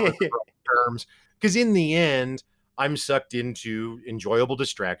names. I don't remember all the terms because in the end, I'm sucked into enjoyable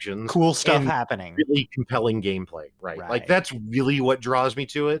distractions Cool stuff and happening. really compelling gameplay, right? Like Right. that's really what draws me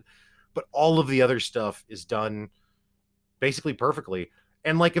to it. But all of the other stuff is done basically perfectly.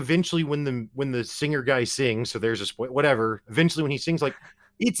 And like eventually when the singer guy sings, so there's a whatever, eventually when he sings, like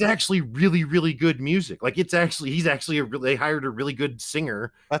it's actually really, really good music. Like he's actually they hired a really good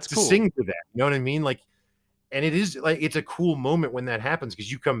singer That's to cool. sing for that. You know what I mean? Like, and it is like it's a cool moment when that happens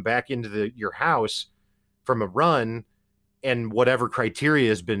because you come back into your house from a run and whatever criteria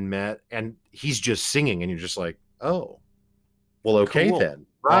has been met, and he's just singing, and you're just like, oh, well, okay Cool. then,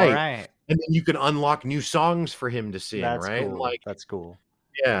 All right? right. And then you can unlock new songs for him to sing, That's right? And cool. like, That's cool.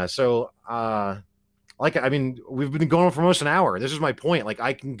 yeah, so like I mean, we've been going on for almost an hour. This is my point. Like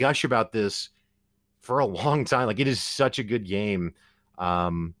I can gush about this for a long time. Like, it is such a good game.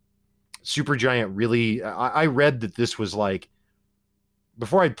 Supergiant really, I read that this was like,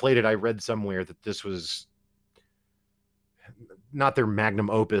 before I'd played it, I read somewhere that this was not their magnum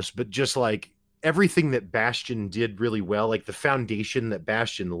opus, but just like everything that Bastion did really well, like the foundation that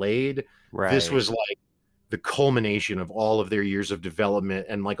Bastion laid, this was like the culmination of all of their years of development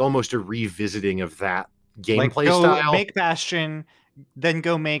and like almost a revisiting of that gameplay style. Make Bastion, then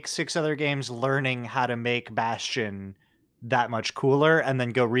go make 6 other games learning how to make Bastion that much cooler, and then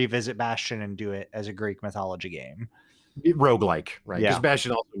go revisit Bastion and do it as a Greek mythology game. Roguelike, right? Because Yeah.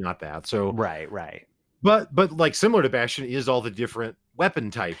 Bastion also not that. So right. But like similar to Bastion is all the different weapon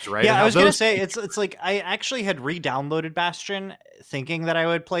types, right? Yeah, I was gonna say it's like I actually had re-downloaded Bastion thinking that I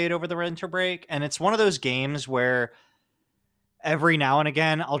would play it over the winter break, and it's one of those games where every now and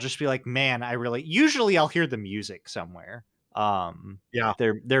again I'll just be like, man, usually I'll hear the music somewhere. Yeah.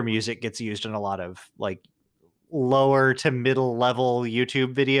 Their music gets used in a lot of like lower to middle level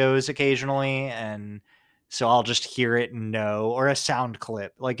YouTube videos occasionally, and so I'll just hear it and know, or a sound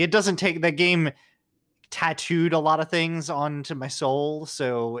clip. Like, it doesn't take the game tattooed a lot of things onto my soul,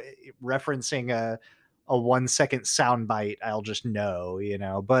 so referencing a 1 second sound bite, I'll just know,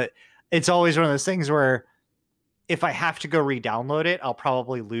 but it's always one of those things where if I have to go re-download it, I'll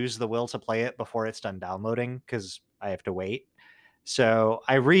probably lose the will to play it before it's done downloading because I have to wait. So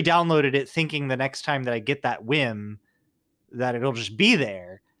I re-downloaded it thinking the next time that I get that whim that it'll just be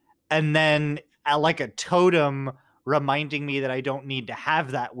there, and then like a totem reminding me that I don't need to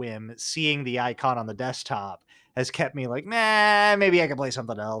have that whim, seeing the icon on the desktop has kept me like, nah, maybe I can play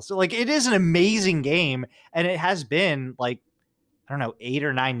something else. So, like, it is an amazing game, and it has been like, I don't know, 8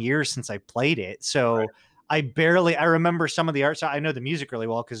 or 9 years since I played it. So I remember some of the art. So I know the music really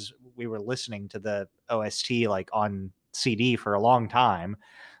well because we were listening to the OST like on CD for a long time.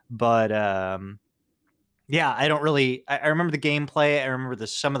 But yeah, I don't really. I remember the gameplay. I remember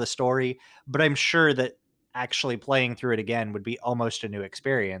some of the story, but I'm sure that actually playing through it again would be almost a new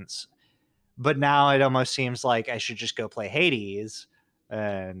experience. But now it almost seems like I should just go play Hades.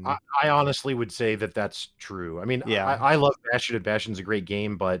 And I honestly would say that that's true. I mean, yeah, I love Bastion, and Bastion's a great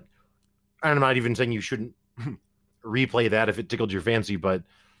game, but I'm not even saying you shouldn't replay that if it tickled your fancy. But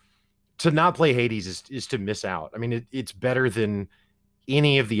to not play Hades is to miss out. I mean, it's better than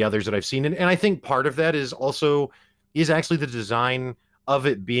any of the others that I've seen, and I think part of that is actually the design of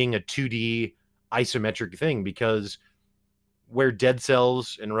it being a 2D isometric thing, because where Dead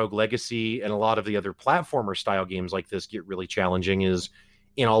Cells and Rogue Legacy and a lot of the other platformer style games like this get really challenging is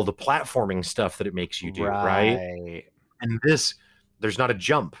in all the platforming stuff that it makes you do, right? And this, there's not a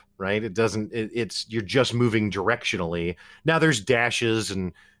jump, right? It doesn't, it's, you're just moving directionally. Now there's dashes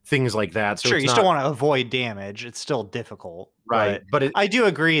and things like that. So sure, you still want to avoid damage. It's still difficult. Right. But I do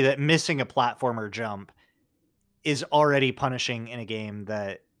agree that missing a platformer jump is already punishing in a game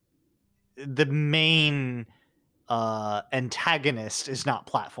that the main antagonist is not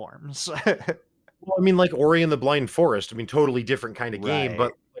platforms. Well, I mean, like Ori and the Blind Forest, I mean, totally different kind of game,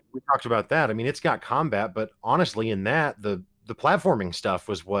 but like we talked about that. I mean, it's got combat, but honestly, in that, the platforming stuff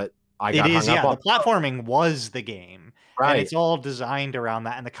was what I got hung up on. The platforming was the game. Right. And it's all designed around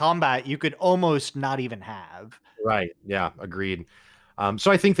that. And the combat you could almost not even have. Right. Yeah, agreed.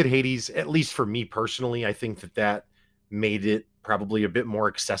 So I think that Hades, at least for me personally, I think that made it probably a bit more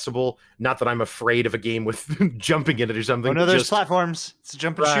accessible. Not that I'm afraid of a game with jumping in it or something. Oh no, there's platforms. It's a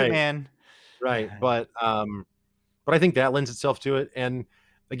jump and shoot, man. Right. But I think that lends itself to it. And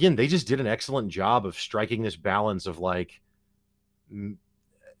again, they just did an excellent job of striking this balance of like,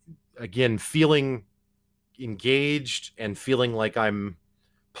 again, feeling engaged and feeling like I'm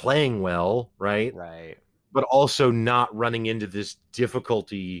playing well, right? Right. But also not running into this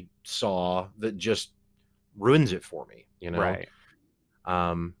difficulty saw that just ruins it for me, Right.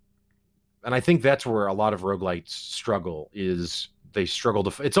 And I think that's where a lot of roguelites struggle, is they struggle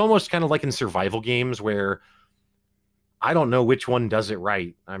to, it's almost kind of like in survival games where I don't know which one does it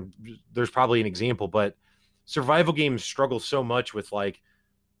right. There's probably an example, but survival games struggle so much with like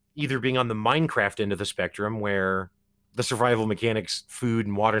either being on the Minecraft end of the spectrum where the survival mechanics, food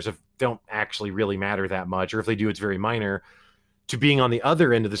and water stuff don't actually really matter that much, or if they do, it's very minor, to being on the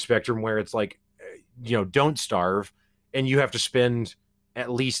other end of the spectrum where it's like, don't starve and you have to spend at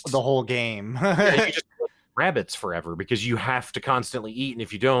least the whole game you just rabbits forever because you have to constantly eat, and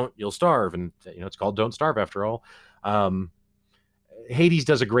if you don't, you'll starve. And it's called Don't Starve after all. Hades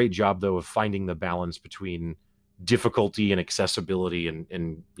does a great job though of finding the balance between difficulty and accessibility,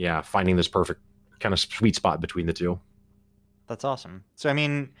 and yeah, finding this perfect kind of sweet spot between the two. That's awesome. So I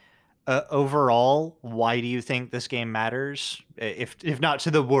mean, overall, why do you think this game matters? If not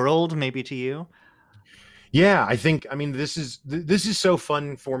to the world, maybe to you? Yeah, I mean, this is so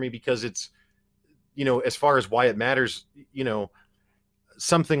fun for me because it's, as far as why it matters,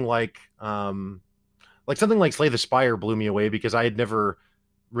 something like something like Slay the Spire blew me away because I had never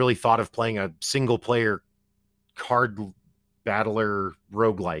really thought of playing a single player card battler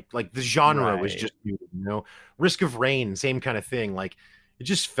roguelike. Like the genre was Right. just new. Risk of Rain, same kind of thing. Like it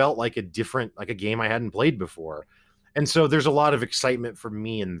just felt like a game I hadn't played before. And so there's a lot of excitement for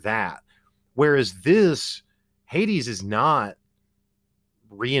me in that. Whereas this Hades is not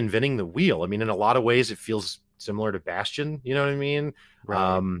reinventing the wheel. I mean, in a lot of ways, it feels similar to Bastion. You know what I mean? Right.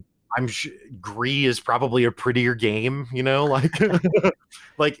 Um, I'm sure Gree is probably a prettier game. Like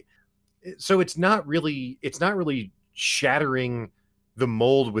like so it's not really shattering the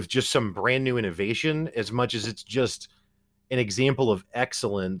mold with just some brand new innovation as much as it's just an example of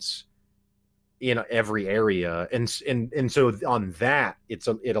excellence in every area, and so on that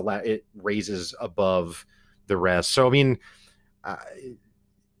it raises above the rest. So I mean, uh,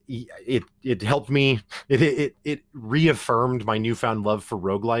 it helped me. It reaffirmed my newfound love for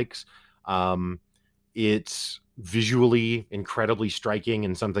roguelikes. Um, it's visually incredibly striking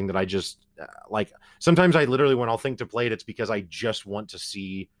and something that I just like. Sometimes I literally, when I'll think to play it, it's because I just want to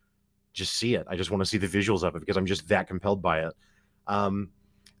see it. I just want to see the visuals of it because I'm just that compelled by it. Um,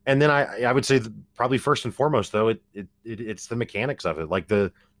 and then I would say probably first and foremost though it's the mechanics of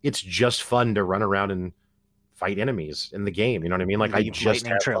it. It's just fun to run around and fight enemies in the game. You know what I mean? Like I Leave just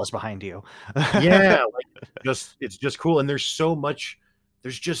lightning have fun. trails behind you. Yeah, like just it's just cool. And there's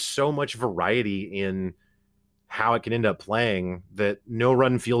just so much variety in how it can end up playing that no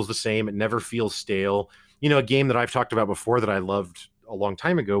run feels the same. It never feels stale. A game that I've talked about before that I loved a long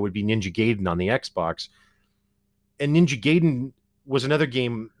time ago would be Ninja Gaiden on the Xbox. And Ninja Gaiden was another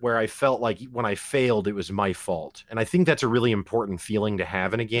game where I felt like when I failed, it was my fault. And I think that's a really important feeling to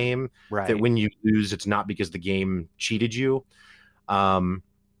have in a game, that Right. when you lose, it's not because the game cheated you. Um,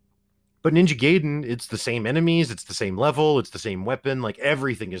 but Ninja Gaiden, it's the same enemies, it's the same level, it's the same weapon, like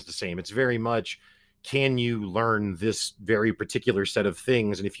everything is the same. It's very much, can you learn this very particular set of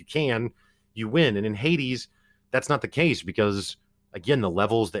things? And if you can, you win. And in Hades, that's not the case because again, the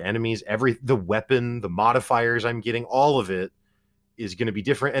levels, the enemies, the weapon, the modifiers I'm getting, all of it is going to be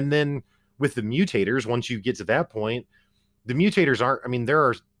different. And then with the mutators, once you get to that point, the mutators aren't, I mean,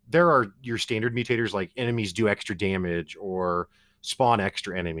 there are your standard mutators, like enemies do extra damage or spawn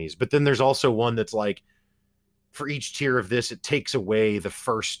extra enemies. But then there's also one that's like, for each tier of this, it takes away the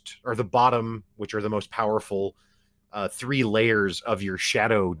first or the bottom, which are the most powerful 3 layers of your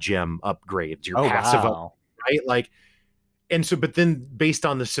shadow gem upgrades, your Oh passive up, wow. right? Like, and so, but then based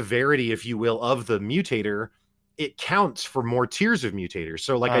on the severity, if you will, of the mutator, it counts for more tiers of mutators.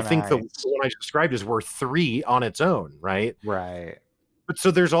 So, like, I Oh think the nice. one I described is worth 3 on its own, right? Right. But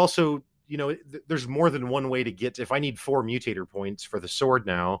so there's also, there's more than one way to get to, if I need 4 mutator points for the sword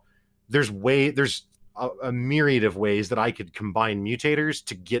now, there's a myriad of ways that I could combine mutators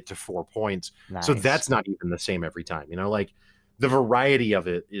to get to 4 points. So Nice. that's not even the same every time, like the variety of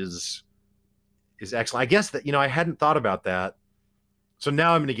it is excellent. I guess that, I hadn't thought about that. So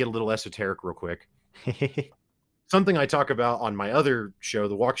now I'm going to get a little esoteric real quick. Something I talk about on my other show,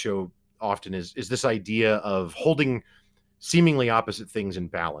 the Walk Show, often is this idea of holding seemingly opposite things in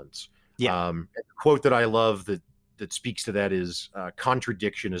balance. Yeah. A quote that I love that speaks to that is,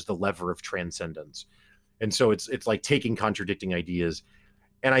 contradiction is the lever of transcendence. And so it's like taking contradicting ideas.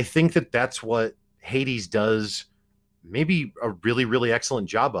 And I think that that's what Hades does maybe a really, really excellent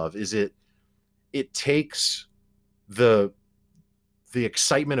job of. Is it takes the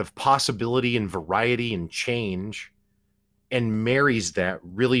excitement of possibility and variety and change and marries that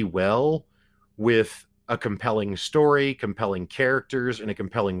really well with a compelling story, compelling characters, and a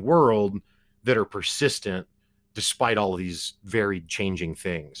compelling world that are persistent despite all of these varied changing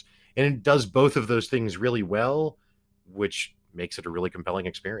things. And it does both of those things really well, which makes it a really compelling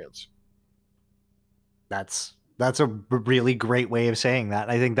experience. That's a really great way of saying that.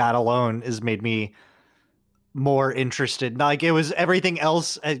 I think that alone has made me more interested. Like it was everything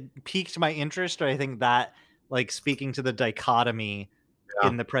else had piqued my interest, but I think that like speaking to the dichotomy Yeah.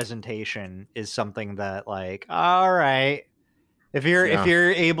 in the presentation is something that like, all right, if Yeah.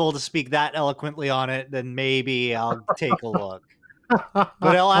 you're able to speak that eloquently on it, then maybe I'll take a look. But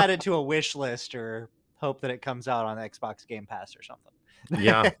I'll add it to a wish list or hope that it comes out on Xbox Game Pass or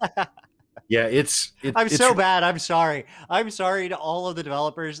Yeah. something. Yeah. It's, it, I'm it's, so bad. I'm sorry. I'm sorry to all of the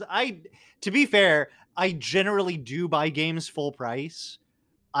developers. To be fair, I generally do buy games full price.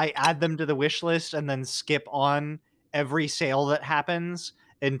 I add them to the wish list and then skip on every sale that happens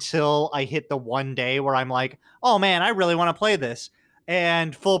until I hit the one day where I'm like, oh man, I really want to play this.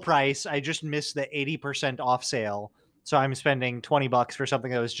 and full price. I just missed the 80% off sale. So I'm spending $20 for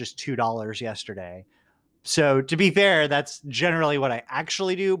something that was just $2 yesterday. So to be fair, that's generally what I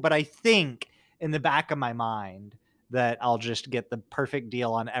actually do. But I think in the back of my mind that I'll just get the perfect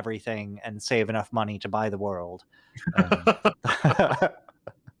deal on everything and save enough money to buy the world.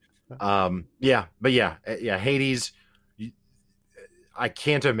 Yeah, but yeah, Hades. I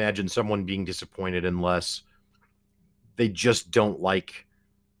can't imagine someone being disappointed unless they just don't like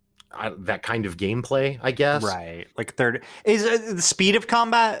that kind of gameplay, I guess. Right. Like is the speed of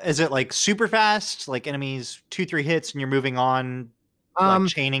combat, is it like super fast, like enemies 2-3 hits and you're moving on, like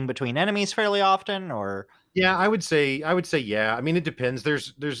chaining between enemies fairly often? Or yeah, I would say yeah. I mean, it depends.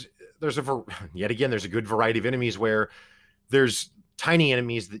 There's yet again, there's a good variety of enemies where there's tiny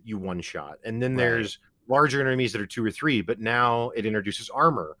enemies that you one shot, and then there's larger enemies that are 2 or 3, but now it introduces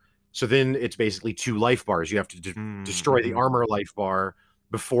armor. So then it's basically 2 life bars. You have to destroy the armor life bar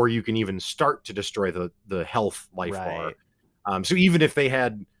before you can even start to destroy the health life bar. So even if they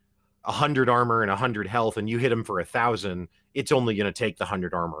had 100 armor and 100 health and you hit them for 1,000, it's only going to take the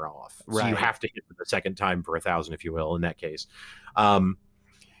 100 armor off. So you have to hit them the second time for 1,000, if you will, in that case.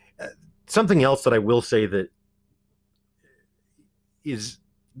 Something else that I will say that is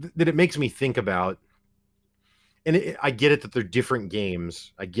that it makes me think about, and I get it that they're different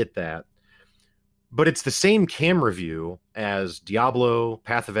games. I get that. But it's the same camera view as Diablo,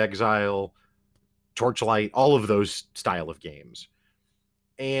 Path of Exile, Torchlight, all of those style of games.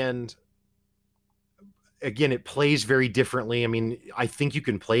 And again, it plays very differently. I mean, I think you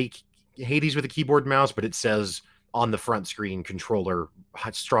can play Hades with a keyboard and mouse, but it says on the front screen, controller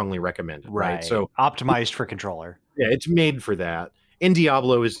strongly recommended. Right. So optimized for controller. Yeah, it's made for that. And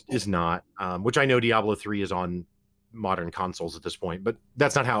Diablo is not, which I know Diablo 3 is on modern consoles at this point, but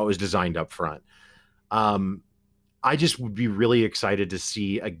that's not how it was designed up front. I just would be really excited to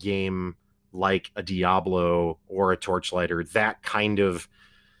see a game like a Diablo or a Torchlight, or that kind of,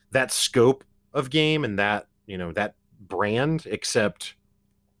 that scope of game and that, that brand, except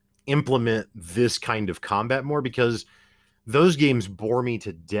implement this kind of combat more, because those games bore me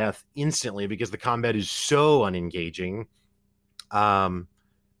to death instantly because the combat is so unengaging. And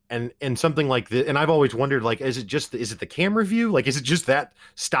something like this, and I've always wondered, like, is it the camera view? Like, is it just that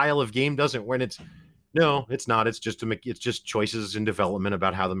style of game doesn't, when it's, no, it's not. It's just choices in development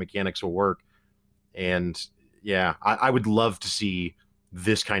about how the mechanics will work. And yeah, I would love to see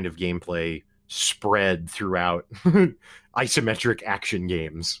this kind of gameplay spread throughout isometric action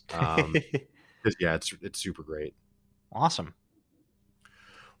games. Because yeah, it's super great. Awesome.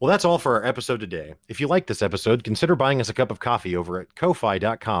 Well, that's all for our episode today. If you like this episode, consider buying us a cup of coffee over at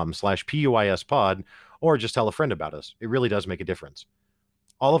ko-fi.com/puispod, or just tell a friend about us. It really does make a difference.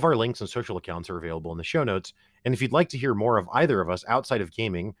 All of our links and social accounts are available in the show notes. And if you'd like to hear more of either of us outside of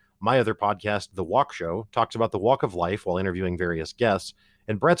gaming, my other podcast, The Walk Show, talks about the walk of life while interviewing various guests.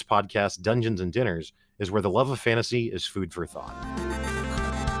 And Brett's podcast, Dungeons and Dinners, is where the love of fantasy is food for thought.